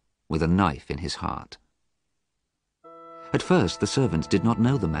dead with a knife in his heart. At first the servants did not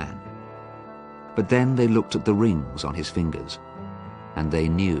know the man, but then they looked at the rings on his fingers, and they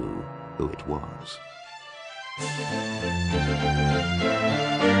knew who it was.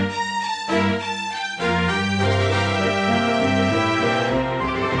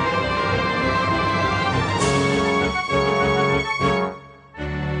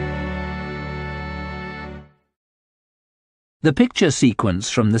 The picture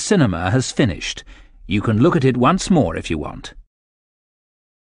sequence from the cinema has finished. You can look at it once more if you want.